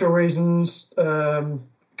commercial reasons,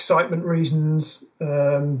 excitement reasons,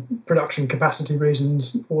 production capacity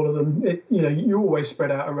reasons. All of them. You always spread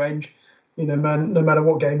out a range. No matter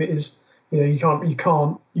what game it is. You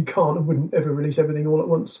can't and wouldn't ever release everything all at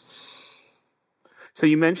once. So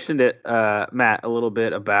you mentioned it, Matt, a little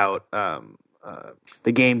bit about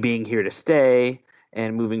the game being here to stay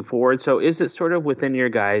and moving forward. So is it sort of within your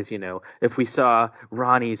guys, if we saw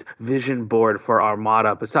Ronnie's vision board for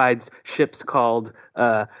Armada, besides ships called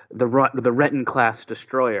the Renton class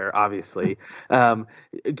destroyer, obviously, do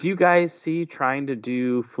you guys see trying to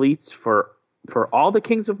do fleets for for all the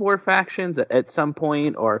Kings of War factions at some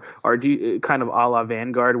point, or do you kind of a la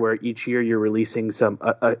Vanguard, where each year you're releasing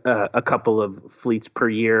a couple of fleets per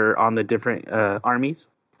year on the different armies?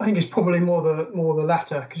 I think it's probably more the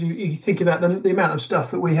latter, because you think about the amount of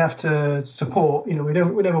stuff that we have to support. We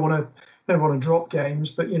never want to drop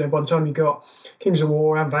games, but by the time you've got Kings of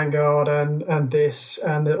War and Vanguard and this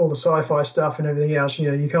and all the sci-fi stuff and everything else,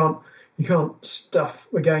 you can't stuff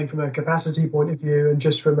a game from a capacity point of view and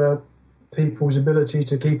just from a people's ability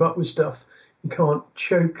to keep up with stuff. You can't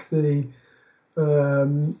choke the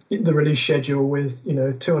release schedule with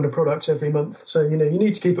 200 products every month. So you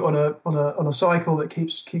need to keep it on a cycle that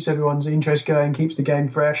keeps everyone's interest going, keeps the game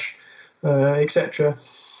fresh, etc.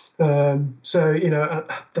 So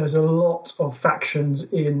there's a lot of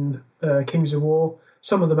factions in Kings of War.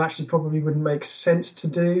 Some of them actually probably wouldn't make sense to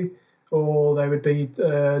do, or they would be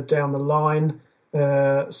down the line.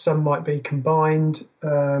 Some might be combined.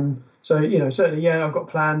 So certainly, I've got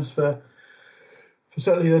plans for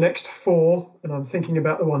certainly the next 4, and I'm thinking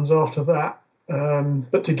about the ones after that.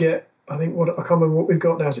 But to get, I think I can't remember what we've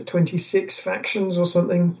got now. Is it 26 factions or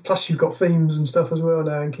something? Plus you've got themes and stuff as well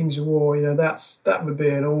now in Kings of War. That would be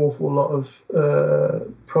an awful lot of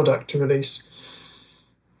product to release.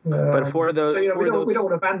 But for those, we don't want to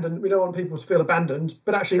abandon. We don't want people to feel abandoned.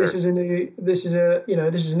 But actually, Sure. this is a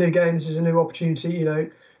new game. This is a new opportunity.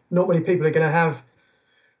 Not many people are going to have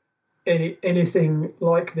anything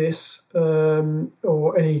like this,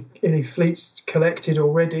 or any fleets collected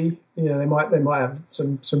already. They might have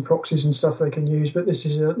some proxies and stuff they can use. But this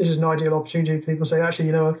is an ideal opportunity. People say,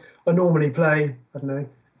 actually, I normally play, I don't know,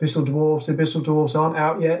 Abyssal Dwarves. The Abyssal Dwarves aren't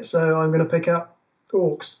out yet, so I'm going to pick up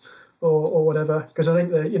Orcs. Or whatever, because I think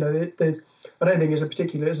that I don't think it's a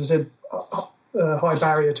particular, as I said, high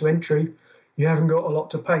barrier to entry. You haven't got a lot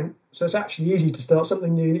to paint, so it's actually easy to start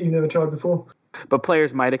something new that you've never tried before. But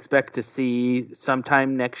players might expect to see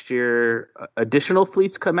sometime next year additional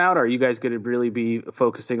fleets come out. Or are you guys going to really be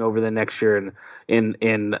focusing over the next year in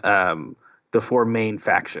the 4 main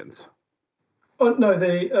factions? Oh no,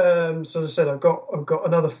 so as I said, I've got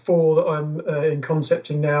another 4 that I'm in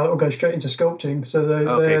concepting now that will go straight into sculpting. So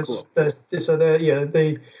there's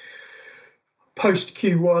the post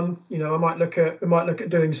Q1. I might look at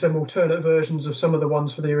doing some alternate versions of some of the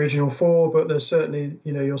ones for the original 4, but there's certainly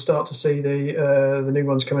you'll start to see the new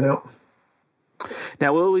ones coming out.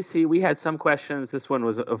 Now, will we see? We had some questions. This one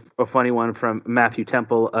was a funny one from Matthew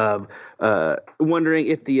Temple of wondering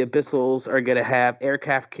if the Abyssals are going to have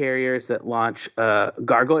aircraft carriers that launch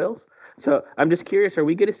gargoyles. So I'm just curious, are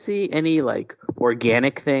we going to see any like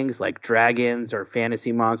organic things like dragons or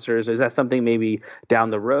fantasy monsters? Is that something maybe down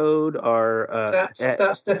the road? Or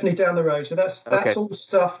that's definitely down the road. So that's Okay. all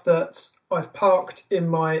stuff that I've parked in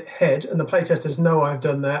my head, and the playtesters know I've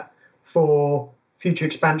done that for future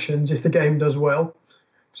expansions if the game does well.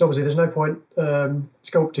 Because obviously there's no point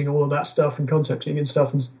sculpting all of that stuff and concepting and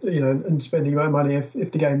stuff and spending my money if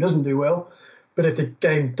the game doesn't do well. But if the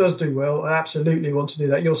game does do well, I absolutely want to do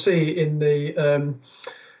that. You'll see in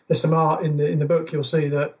there's some art in the book. You'll see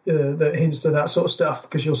that hints to that sort of stuff,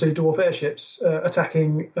 because you'll see dwarf airships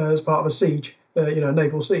attacking as part of a siege,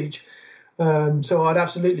 naval siege. So I'd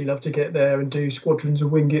absolutely love to get there and do squadrons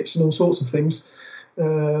of Wingits and all sorts of things.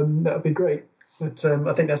 That would be great. But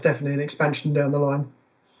I think that's definitely an expansion down the line.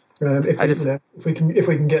 If we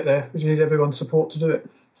can get there, we need everyone's support to do it.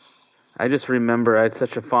 I just remember I had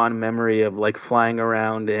such a fond memory of like flying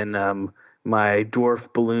around in my dwarf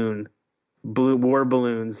war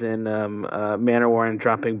balloons in Manowar and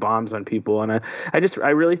dropping bombs on people, and I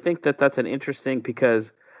really think that that's an interesting,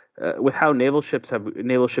 because with how naval ship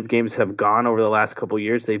games have gone over the last couple of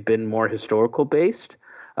years, they've been more historical based.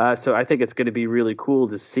 So I think it's going to be really cool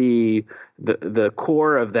to see the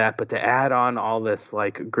core of that, but to add on all this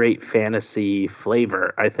like great fantasy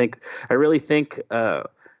flavor. I really think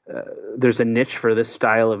there's a niche for this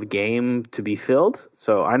style of game to be filled.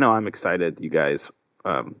 So I know I'm excited you guys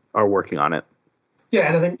are working on it. Yeah,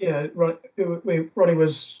 and I think Ronnie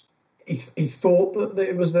was he thought that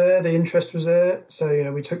it was there, the interest was there.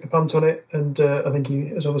 So we took the punt on it, and I think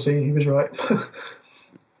he was right.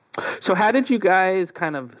 So how did you guys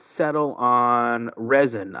kind of settle on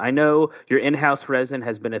resin? I know your in-house resin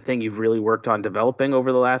has been a thing you've really worked on developing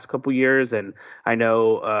over the last couple years, and I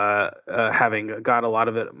know having got a lot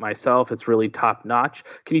of it myself, it's really top-notch.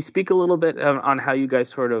 Can you speak a little bit on how you guys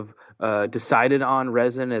sort of decided on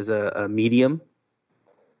resin as a medium?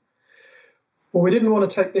 Well, we didn't want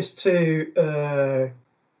to take this to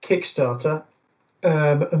Kickstarter,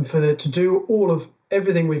 and to do all of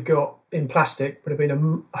everything we've got in plastic would have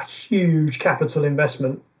been a huge capital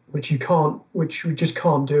investment, which we just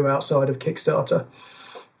can't do outside of Kickstarter.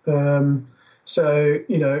 So,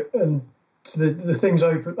 and so the things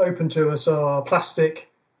open to us are plastic,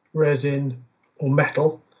 resin, or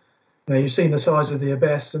metal. You've seen the size of the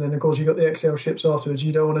Abyss, and then of course you've got the XL ships afterwards.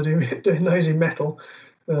 You don't want to do doing those in metal.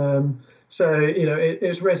 So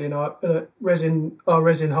it's resin. Our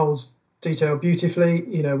resin holds detail beautifully.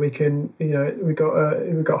 We can, we've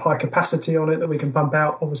got high capacity on it that we can pump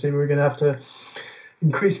out. Obviously, we're going to have to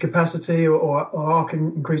increase capacity or are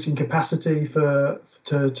increasing capacity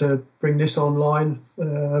to bring this online,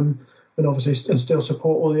 and obviously and still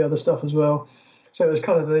support all the other stuff as well. So it's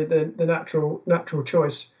kind of the natural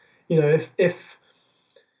choice.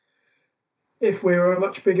 If we were a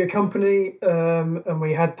much bigger company and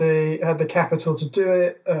we had the capital to do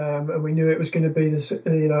it, and we knew it was going to be this,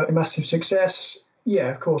 a massive success, yeah,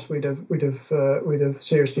 of course we'd have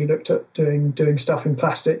seriously looked at doing stuff in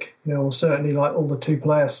plastic, or certainly like all the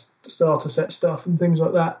 2-player starter set stuff and things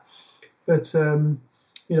like that. But and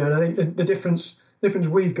I think the difference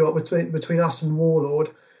we've got between us and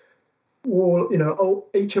Warlord,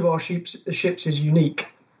 each of our ships is unique.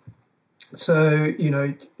 So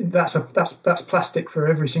that's plastic for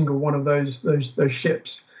every single one of those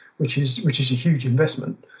ships, which is a huge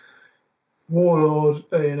investment. Warlord,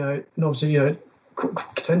 and obviously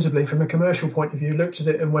sensibly from a commercial point of view, looked at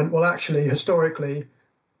it and went, well, actually, historically,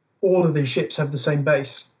 all of these ships have the same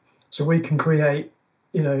base, so we can create,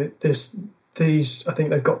 these. I think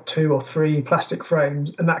they've got 2 or 3 plastic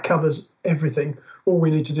frames, and that covers everything. All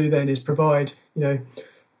we need to do then is provide,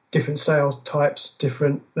 different sail types,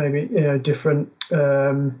 different maybe a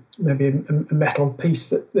metal piece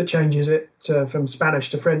that changes it from Spanish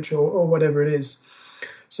to French or whatever it is.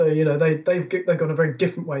 So they've gone a very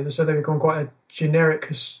different way. So they've gone quite a generic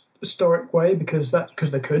historic way because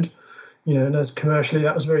they could, and commercially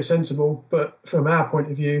that was very sensible. But from our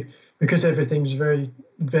point of view, because everything's very,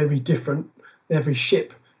 very different, every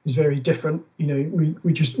ship is very different.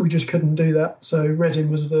 We just couldn't do that. So resin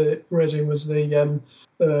was the way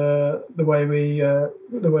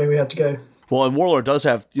we had to go. Well, and Warlord does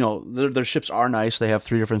have, their ships are nice. They have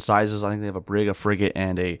 3 different sizes. I think they have a brig, a frigate,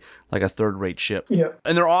 and a third-rate ship. Yeah,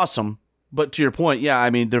 and they're awesome. But to your point, yeah, I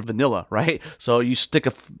mean, they're vanilla, right? So you stick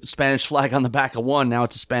a Spanish flag on the back of one, now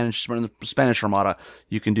it's a Spanish Armada.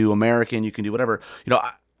 You can do American, you can do whatever.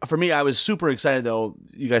 For me, I was super excited, though,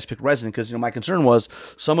 you guys picked resin, because, my concern was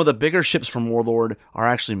some of the bigger ships from Warlord are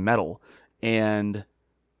actually metal, and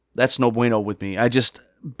that's no bueno with me.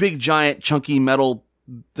 Big, giant, chunky metal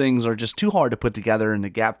things are just too hard to put together and the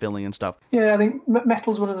gap filling and stuff. Yeah, I think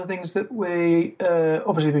metal's one of the things that we've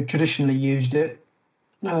traditionally used it,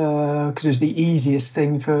 because it's the easiest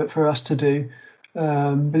thing for us to do,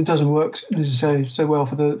 but it doesn't work, as I say, so well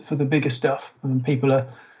for the bigger stuff. And people are,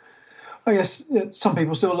 I guess, some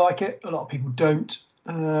people still like it, a lot of people don't.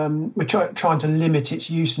 We're trying to limit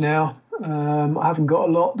its use now. I haven't got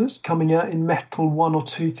a lot that's coming out in metal, 1 or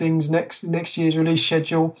 2 things next year's release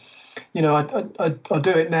schedule. I'll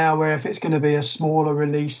do it now where if it's going to be a smaller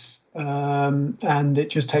release, and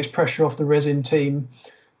it just takes pressure off the resin team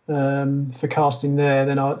for casting there,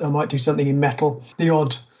 then I might do something in metal. The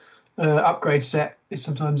odd upgrade set is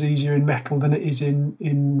sometimes easier in metal than it is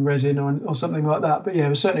in resin or something like that. But yeah,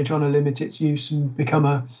 we're certainly trying to limit its use and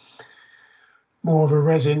become more of a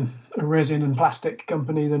resin and plastic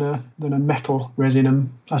company than a metal resin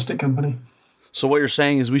and plastic company. So what you're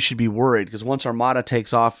saying is we should be worried because once Armada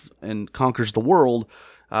takes off and conquers the world,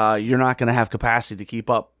 you're not going to have capacity to keep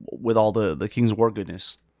up with all the King's War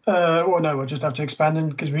goodness. Well, no, we'll just have to expand them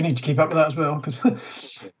because we need to keep up with that as well.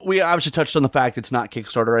 Because we obviously touched on the fact it's not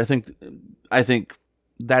Kickstarter. I think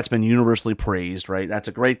that's been universally praised, right? That's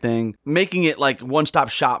a great thing. Making it like one-stop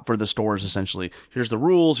shop for the stores, essentially. Here's the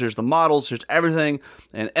rules, here's the models, here's everything.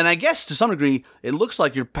 And I guess to some degree, it looks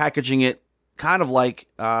like you're packaging it kind of like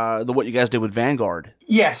what you guys did with Vanguard.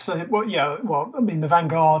 Yes. Well, I mean, the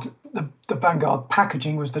Vanguard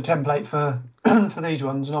packaging was the template for these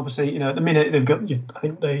ones, and obviously, at the minute they've got. I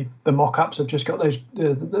think the mock-ups have just got those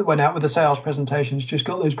that went out with the sales presentations. Just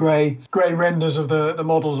got those grey renders of the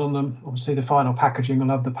models on them. Obviously, the final packaging will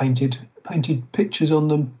have the painted pictures on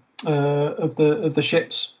them of the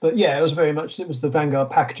ships. But yeah, it was the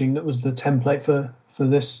Vanguard packaging that was the template for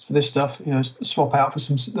this stuff. Swap out for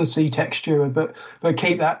the sea texture, but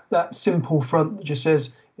keep that simple front that just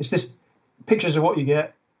says it's this pictures of what you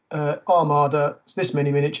get. Armada, it's this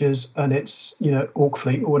many miniatures, and it's Orc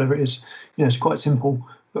Fleet or whatever it is. It's quite simple,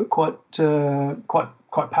 but quite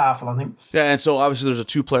powerful, I think. Yeah, and so obviously there's a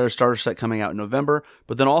 2-player starter set coming out in November,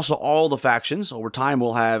 but then also all the factions over time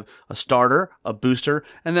will have a starter, a booster,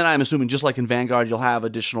 and then I'm assuming just like in Vanguard, you'll have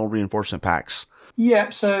additional reinforcement packs. Yeah,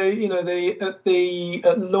 so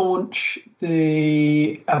at launch,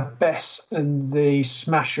 the Abyss and the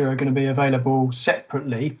Smasher are going to be available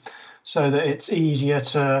separately, so that it's easier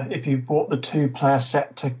to, if you've bought the 2-player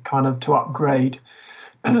set, to upgrade,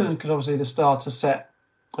 because obviously the starter set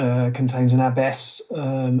contains an Abyss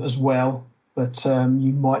as well, but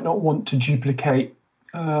you might not want to duplicate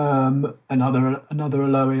another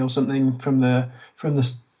Aloe or something from the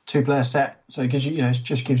 2-player set. So it gives it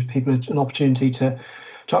just gives people an opportunity to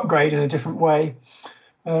upgrade in a different way.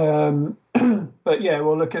 But yeah,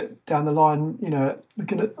 we'll look at down the line,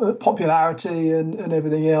 looking at popularity and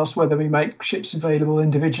everything else, whether we make ships available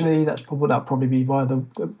individually. That'll probably be via the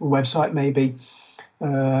website maybe.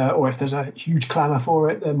 Or if there's a huge clamour for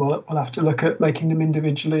it, then we'll have to look at making them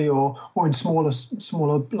individually or in smaller,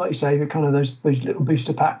 like you say, kind of those little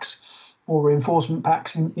booster packs or reinforcement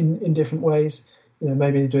packs in different ways.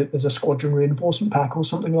 Maybe there's a squadron reinforcement pack or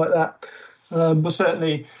something like that. But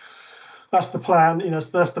certainly, that's the plan.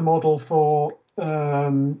 That's the model for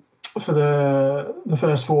the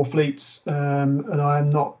first 4 fleets, and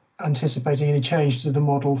I'm not anticipating any change to the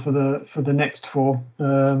model for the next 4.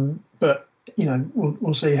 But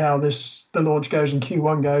we'll see how the launch goes and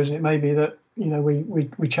Q1 goes, and it may be that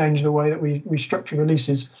we change the way that we structure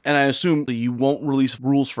releases. And I assume that you won't release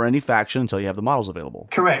rules for any faction until you have the models available.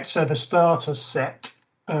 Correct. So the starter set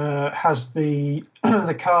has the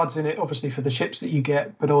the cards in it, obviously for the ships that you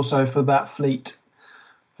get, but also for that fleet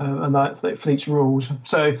and that fleet's rules.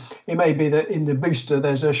 So it may be that in the booster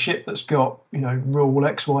there's a ship that's got rule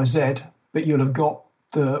XYZ, but you'll have got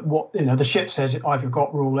the ship says I've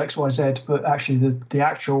got rule XYZ, but actually the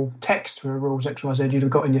actual text for rules XYZ you'd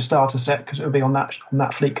have got in your starter set because it would be on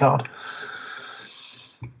that fleet card.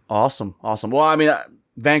 Awesome. Well, I mean,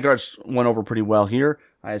 Vanguard's went over pretty well here.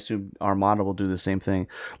 I assume Armada will do the same thing.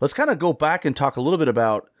 Let's kind of go back and talk a little bit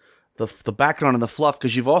about the background and the fluff,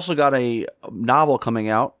 because you've also got a novel coming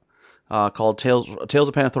out called Tales of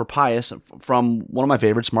Panathor Pius from one of my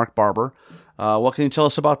favorites, Mark Barber. What can you tell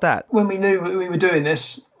us about that? When we knew we were doing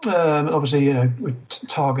this, obviously, we're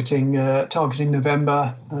targeting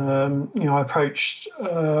November. I approached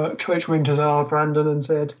Wingtazar, Brandon, and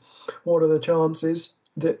said, "What are the chances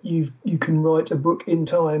that you can write a book in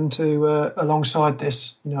time to alongside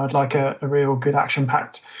this? I'd like a real good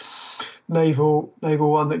action-packed naval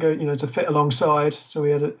one that go to fit alongside." So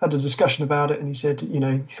we had a discussion about it, and he said he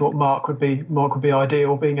thought Mark would be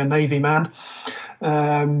ideal, being a Navy man.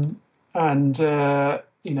 And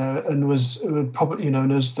was probably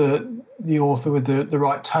known as the author with the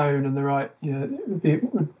right tone and the right and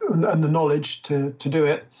the knowledge to do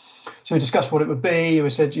it. So we discussed what it would be. We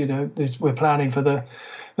said we're planning for the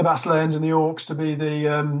Basileans and the Orcs to be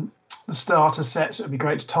the starter set, so it'd be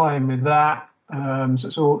great to tie in with that. So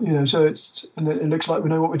it's all and it looks like we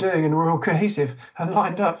know what we're doing and we're all cohesive and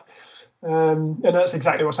lined up. And that's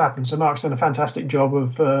exactly what's happened. So Mark's done a fantastic job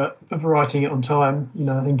of writing it on time.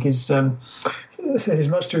 I think he's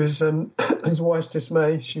much to his wife's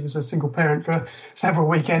dismay. She was a single parent for several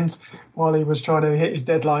weekends while he was trying to hit his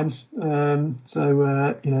deadlines.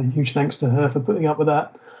 Huge thanks to her for putting up with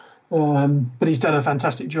that. But he's done a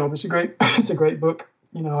fantastic job. It's a great book.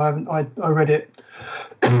 I read it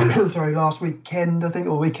last weekend, I think,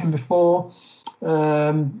 or weekend before.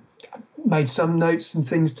 Made some notes and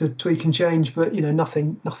things to tweak and change, but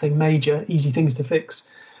nothing major, easy things to fix.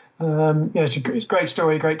 It's a great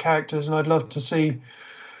story, great characters, and I'd love to see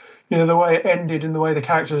the way it ended and the way the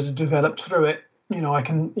characters have developed through it. I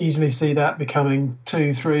can easily see that becoming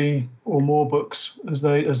 2, 3 or more books as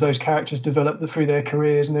those characters develop through their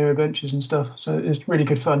careers and their adventures and stuff. So it's really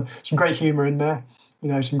good fun. Some great humour in there,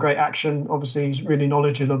 some great action. Obviously he's really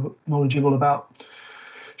knowledgeable about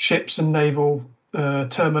ships and naval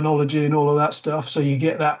terminology and all of that stuff, so you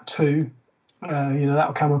get that too. That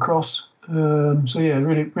will come across.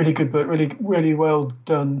 Really, really good book. Really, really well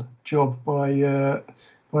done job by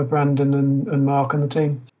Brandon and Mark and the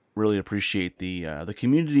team. Really appreciate the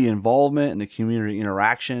community involvement and the community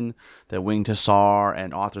interaction that Wingtazar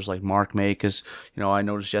and authors like Mark make. Because I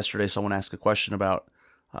noticed yesterday someone asked a question about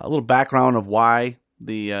a little background of why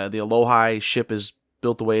the Aloha ship is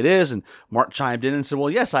built the way it is, and Mark chimed in and said, well,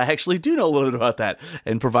 yes, I actually do know a little bit about that,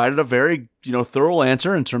 and provided a very thorough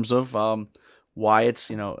answer in terms of why it's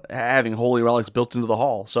having holy relics built into the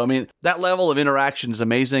hull. So I mean, that level of interaction is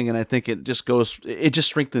amazing, and I think it just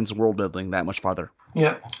strengthens world building that much farther.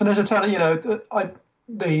 Yeah, and there's a ton of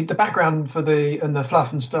the background for the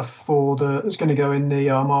fluff and stuff for that's going to go in the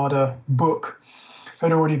Armada book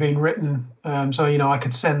had already been written, so I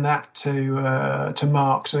could send that to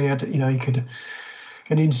Mark, so he had he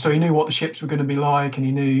so he knew what the ships were going to be like, and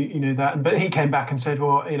he knew that. But he came back and said,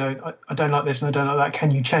 well, I don't like this and I don't like that.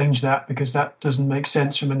 Can you change that, because that doesn't make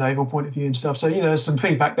sense from a naval point of view and stuff. So there's some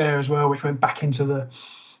feedback there as well, which went back into the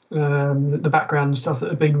background and stuff that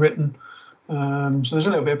had been written. So there's a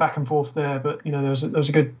little bit of back and forth there, but there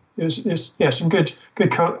was some good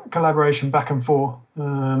collaboration back and forth.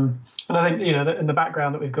 And I think in the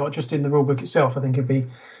background that we've got just in the rule book itself, I think it'd be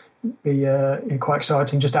quite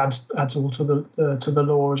exciting. Just adds all to the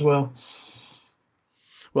lore as well.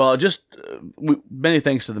 Well, just many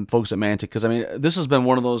thanks to the folks at Mantic, because this has been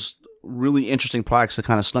one of those really interesting products that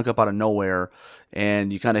kind of snuck up out of nowhere,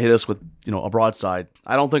 and you kind of hit us with a broadside.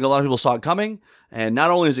 I don't think a lot of people saw it coming, and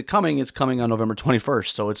not only is it coming, it's coming on November 21st,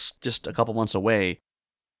 so it's just a couple months away.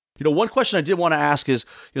 One question I did want to ask is,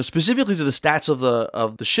 specifically to the stats of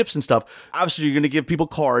the ships and stuff. Obviously, you're going to give people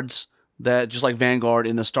cards that just like Vanguard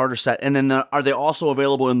in the starter set, and then are they also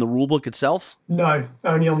available in the rulebook itself? No,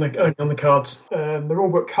 only on the cards. The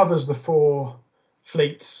rulebook covers the 4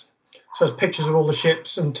 fleets, so it's pictures of all the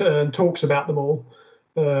ships and talks about them all,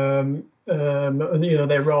 and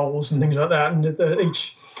their roles and things like that. And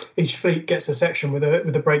each fleet gets a section with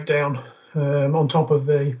a breakdown on top of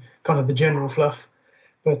the kind of the general fluff.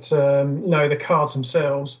 But no, the cards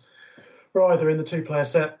themselves are either in the 2-player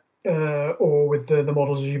set or with the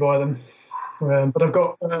models as you buy them. But I've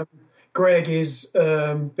got Greg is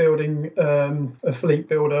building a fleet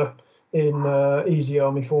builder in Easy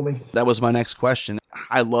Army for me. That was my next question.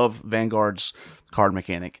 I love Vanguard's card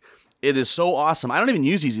mechanic. It is so awesome. I don't even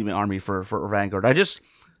use Easy Army for Vanguard.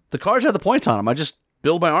 The cards have the points on them. I just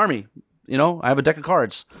build my army. I have a deck of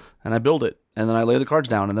cards and I build it, and then I lay the cards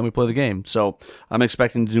down, and then we play the game. So I'm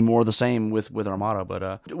expecting to do more of the same with Armada.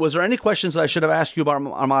 But was there any questions that I should have asked you about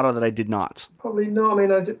Armada that I did not? Probably not.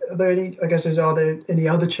 Are there any? I guess are there any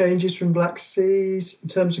other changes from Black Seas in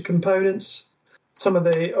terms of components? Some of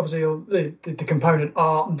the component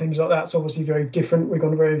art and things like that's obviously very different. We've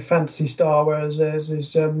gone a very fantasy style, whereas theirs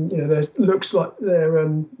is there looks like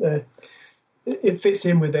it fits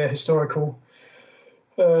in with their historical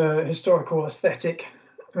aesthetic.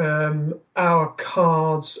 Our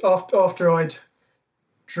cards, after I'd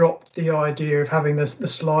dropped the idea of having the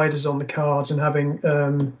sliders on the cards and having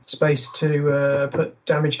space to put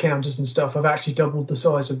damage counters and stuff, I've actually doubled the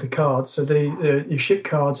size of the cards. So your ship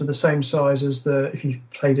cards are the same size as if you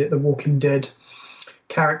played it, the Walking Dead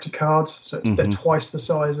character cards. So they're twice the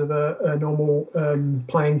size of a normal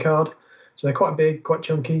playing card. So they're quite big, quite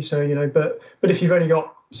chunky. So but if you've only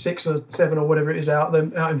got 6 or 7 or whatever it is out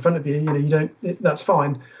in front of you, you don't. That's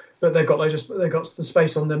fine. But they've got the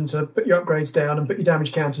space on them to put your upgrades down and put your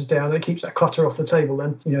damage counters down. And it keeps that clutter off the table.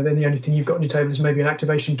 Then then the only thing you've got on your table is maybe an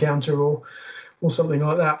activation counter or something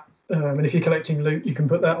like that. And if you're collecting loot, you can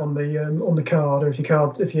put that on the card. Or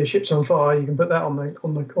if your ship's on fire, you can put that on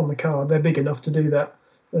the card. They're big enough to do that.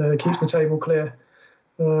 It keeps the table clear.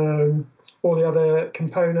 All the other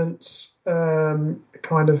components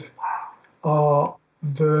kind of are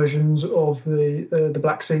versions of the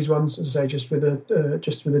Black Seas ones, as I say, just with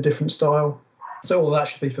a different style. So all that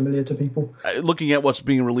should be familiar to people. Looking at what's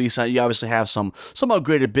being released, you obviously have some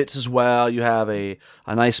upgraded bits as well. You have a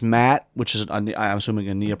nice mat, which is I'm assuming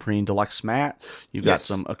a neoprene deluxe mat. You've got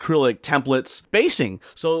some acrylic templates, basing.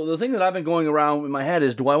 So the thing that I've been going around in my head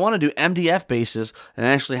is, do I want to do MDF bases and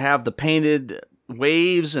actually have the painted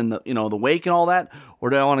waves and the wake and all that, or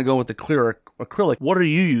do I want to go with the clear acrylic? What are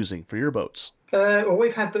you using for your boats?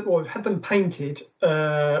 We've had them painted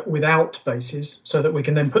without bases, so that we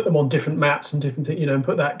can then put them on different mats and different things, and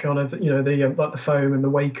put that kind of like the foam and the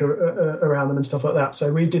wake around them and stuff like that.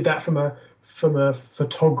 So we did that from a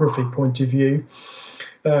photography point of view.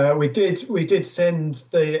 We did send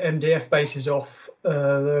the MDF bases off,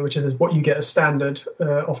 which is what you get as standard,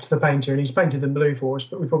 off to the painter, and he's painted them blue for us.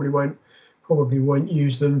 But we probably won't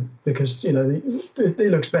use them because it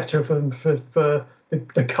looks better for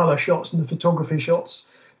the colour shots and the photography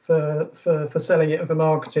shots for selling it for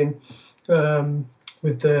marketing,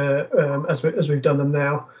 with the as we've done them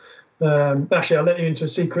now. Actually, I'll let you into a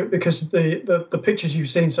secret, because the pictures you've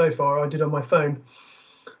seen so far I did on my phone,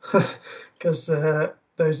 because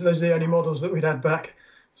those are the only models that we'd had back.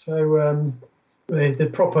 So the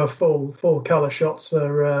proper full colour shots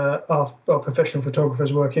are our professional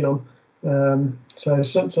photographers working on. But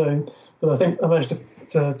I think I managed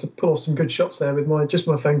to pull off some good shots there with my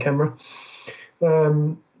phone camera.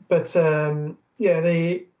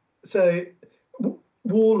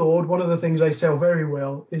 Warlord, one of the things they sell very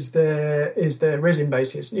well is their resin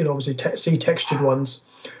bases. Obviously see textured ones,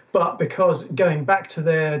 but because going back to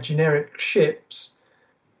their generic ships,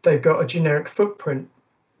 they've got a generic footprint.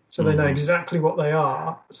 so they know exactly what they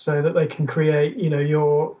are, so that they can create,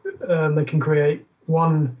 they can create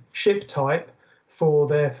one ship type for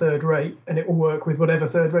their third rate, and it will work with whatever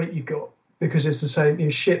third rate you've got, because it's the same.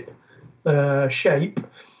 Your ship shape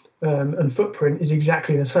and footprint is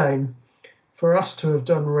exactly the same. For us to have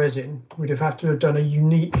done resin, we'd have had to have done a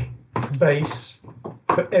unique base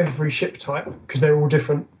for every ship type, because they're all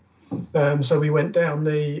different. So we went down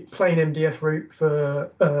the plain MDF route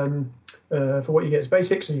for what you get as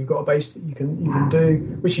basic. So you've got a base that you can do,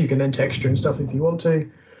 which you can then texture and stuff if you want to.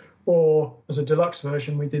 Or as a deluxe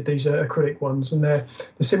version, we did these acrylic ones, and they're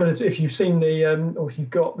similar to, if you've seen or if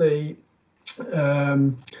you've got the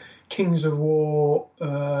Kings of War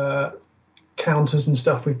counters and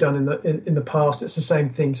stuff we've done in the past. It's the same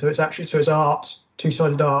thing. So it's art,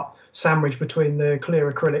 two-sided art sandwiched between the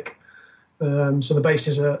clear acrylic. So the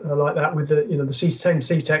bases are like that, with the same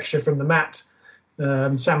sea texture from the matte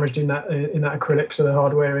sandwiched in that acrylic, so they're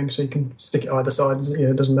hard wearing. So you can stick it either side.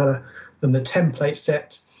 It doesn't matter. And the template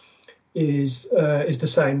set is the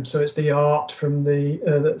same. So it's the art from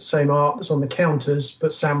the same art that's on the counters,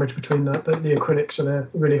 but sandwiched between the acrylic, so they're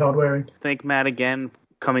really hard wearing. Thank Matt again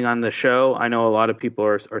coming on the show. I know a lot of people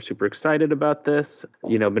are super excited about this.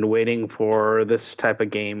 Been waiting for this type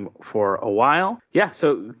of game for a while. Yeah,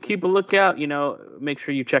 so keep a lookout. Make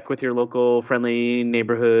sure you check with your local friendly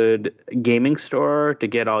neighborhood gaming store to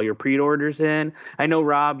get all your pre-orders in. I know,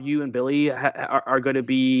 Rob, you and Billy are going to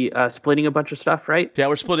be splitting a bunch of stuff, right? Yeah,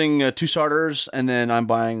 we're splitting 2 starters, and then I'm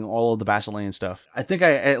buying all of the Basilean stuff. I think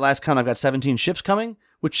at last count I've got 17 ships coming,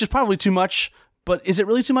 which is probably too much, but is it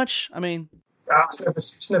really too much? I mean...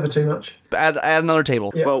 It's never too much. Add another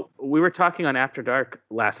table. Yeah. Well, we were talking on After Dark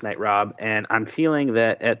last night, Rob, and I'm feeling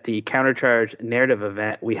that at the Countercharge narrative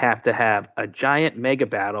event, we have to have a giant mega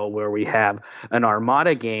battle where we have an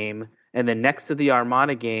Armada game, and then next to the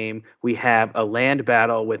Armada game, we have a land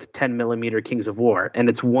battle with 10mm Kings of War, and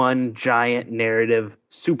it's one giant narrative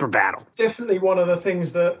super battle. Definitely one of the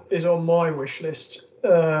things that is on my wish list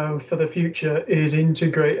for the future is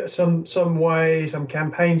integrate some way, some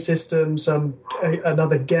campaign system,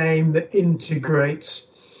 another game that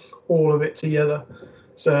integrates all of it together.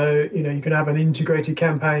 So you can have an integrated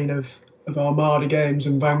campaign of Armada games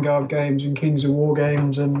and Vanguard games and Kings of War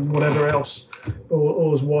games and whatever else,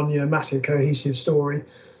 all as one massive cohesive story.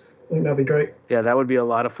 I think that'd be great. Yeah, that would be a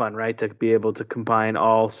lot of fun, right? To be able to combine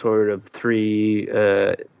all sort of 3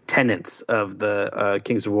 tenets of the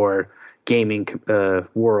Kings of War gaming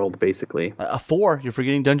world, basically. 4, you're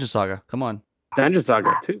forgetting Dungeon Saga. Come on. Dungeon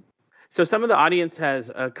Saga, too. So some of the audience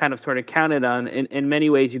has kind of sort of counted on, in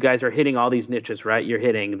many ways, you guys are hitting all these niches, right? You're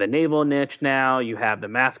hitting the naval niche now. You have the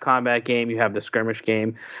mass combat game. You have the skirmish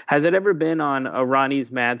game. Has it ever been on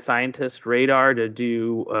Ronnie's Mad Scientist radar to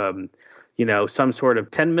do, some sort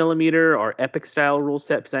of 10mm or epic style rule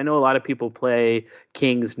set? Because I know a lot of people play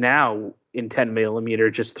Kings now in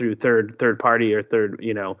 10mm just through third party or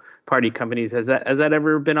party companies. Has that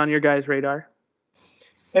ever been on your guys' radar?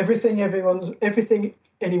 Everything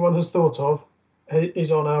anyone has thought of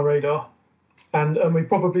is on our radar, and we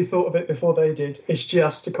probably thought of it before they did. It's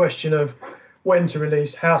just a question of when to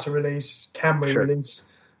release, how to release, can we release?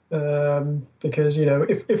 Because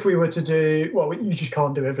if we were to do, well, you just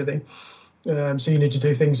can't do everything. So you need to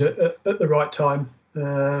do things at the right time.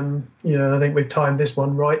 I think we've timed this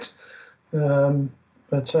one right.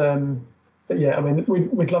 But yeah, I mean,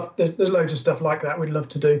 we'd love. There's loads of stuff like that we'd love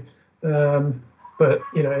to do. But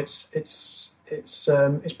it's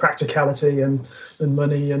practicality and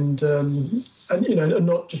money and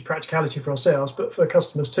not just practicality for ourselves, but for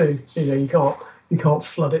customers too. You can't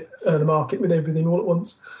flood the market with everything all at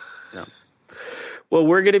once. No. Well,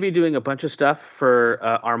 we're going to be doing a bunch of stuff for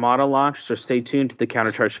Armada launch, so stay tuned to the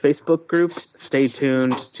Countercharge Facebook group. Stay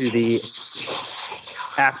tuned to the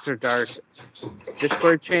After Dark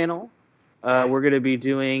Discord channel. We're going to be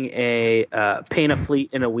doing a paint a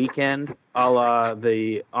fleet in a weekend, a la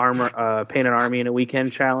the paint an army in a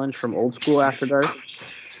weekend challenge from Old School After Dark.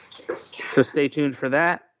 So stay tuned for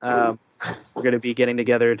that. We're going to be getting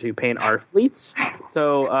together to paint our fleets.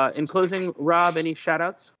 So in closing, Rob, any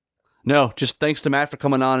shout-outs? No, just thanks to Matt for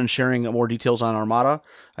coming on and sharing more details on Armada.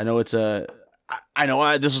 I know this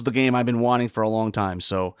is the game I've been wanting for a long time,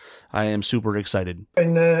 so I am super excited.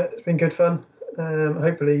 It's been good fun.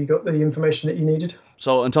 Hopefully you got the information that you needed.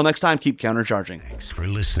 So until next time, keep countercharging. Thanks for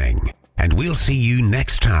listening, and we'll see you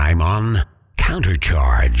next time on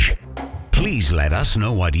Countercharge. Please let us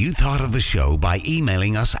know what you thought of the show by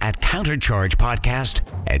emailing us at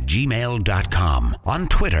counterchargepodcast@gmail.com, on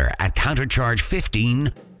Twitter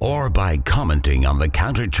 @countercharge15, or by commenting on the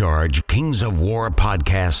Countercharge Kings of War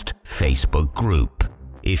podcast Facebook group.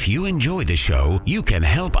 If you enjoy the show, you can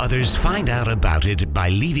help others find out about it by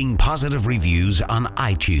leaving positive reviews on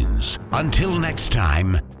iTunes. Until next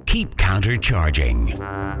time, keep countercharging.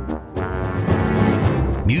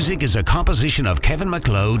 Music is a composition of Kevin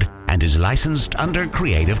MacLeod and is licensed under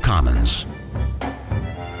Creative Commons.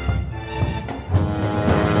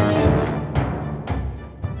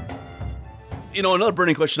 You know, another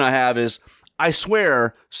burning question I have is, I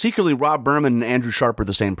swear, secretly Rob Berman and Andrew Sharp are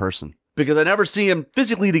the same person. Because I never see them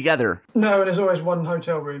physically together. No, and there's always one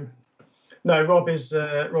hotel room. No, Rob's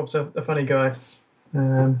a funny guy.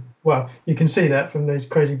 Well, you can see that from these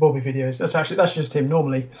crazy Bobby videos. That's just him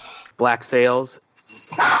normally. Black Sails.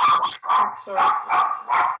 Sorry.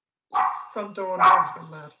 Front door on dog's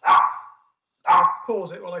gone mad. I'll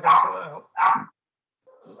pause it while I go sort it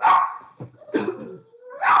out.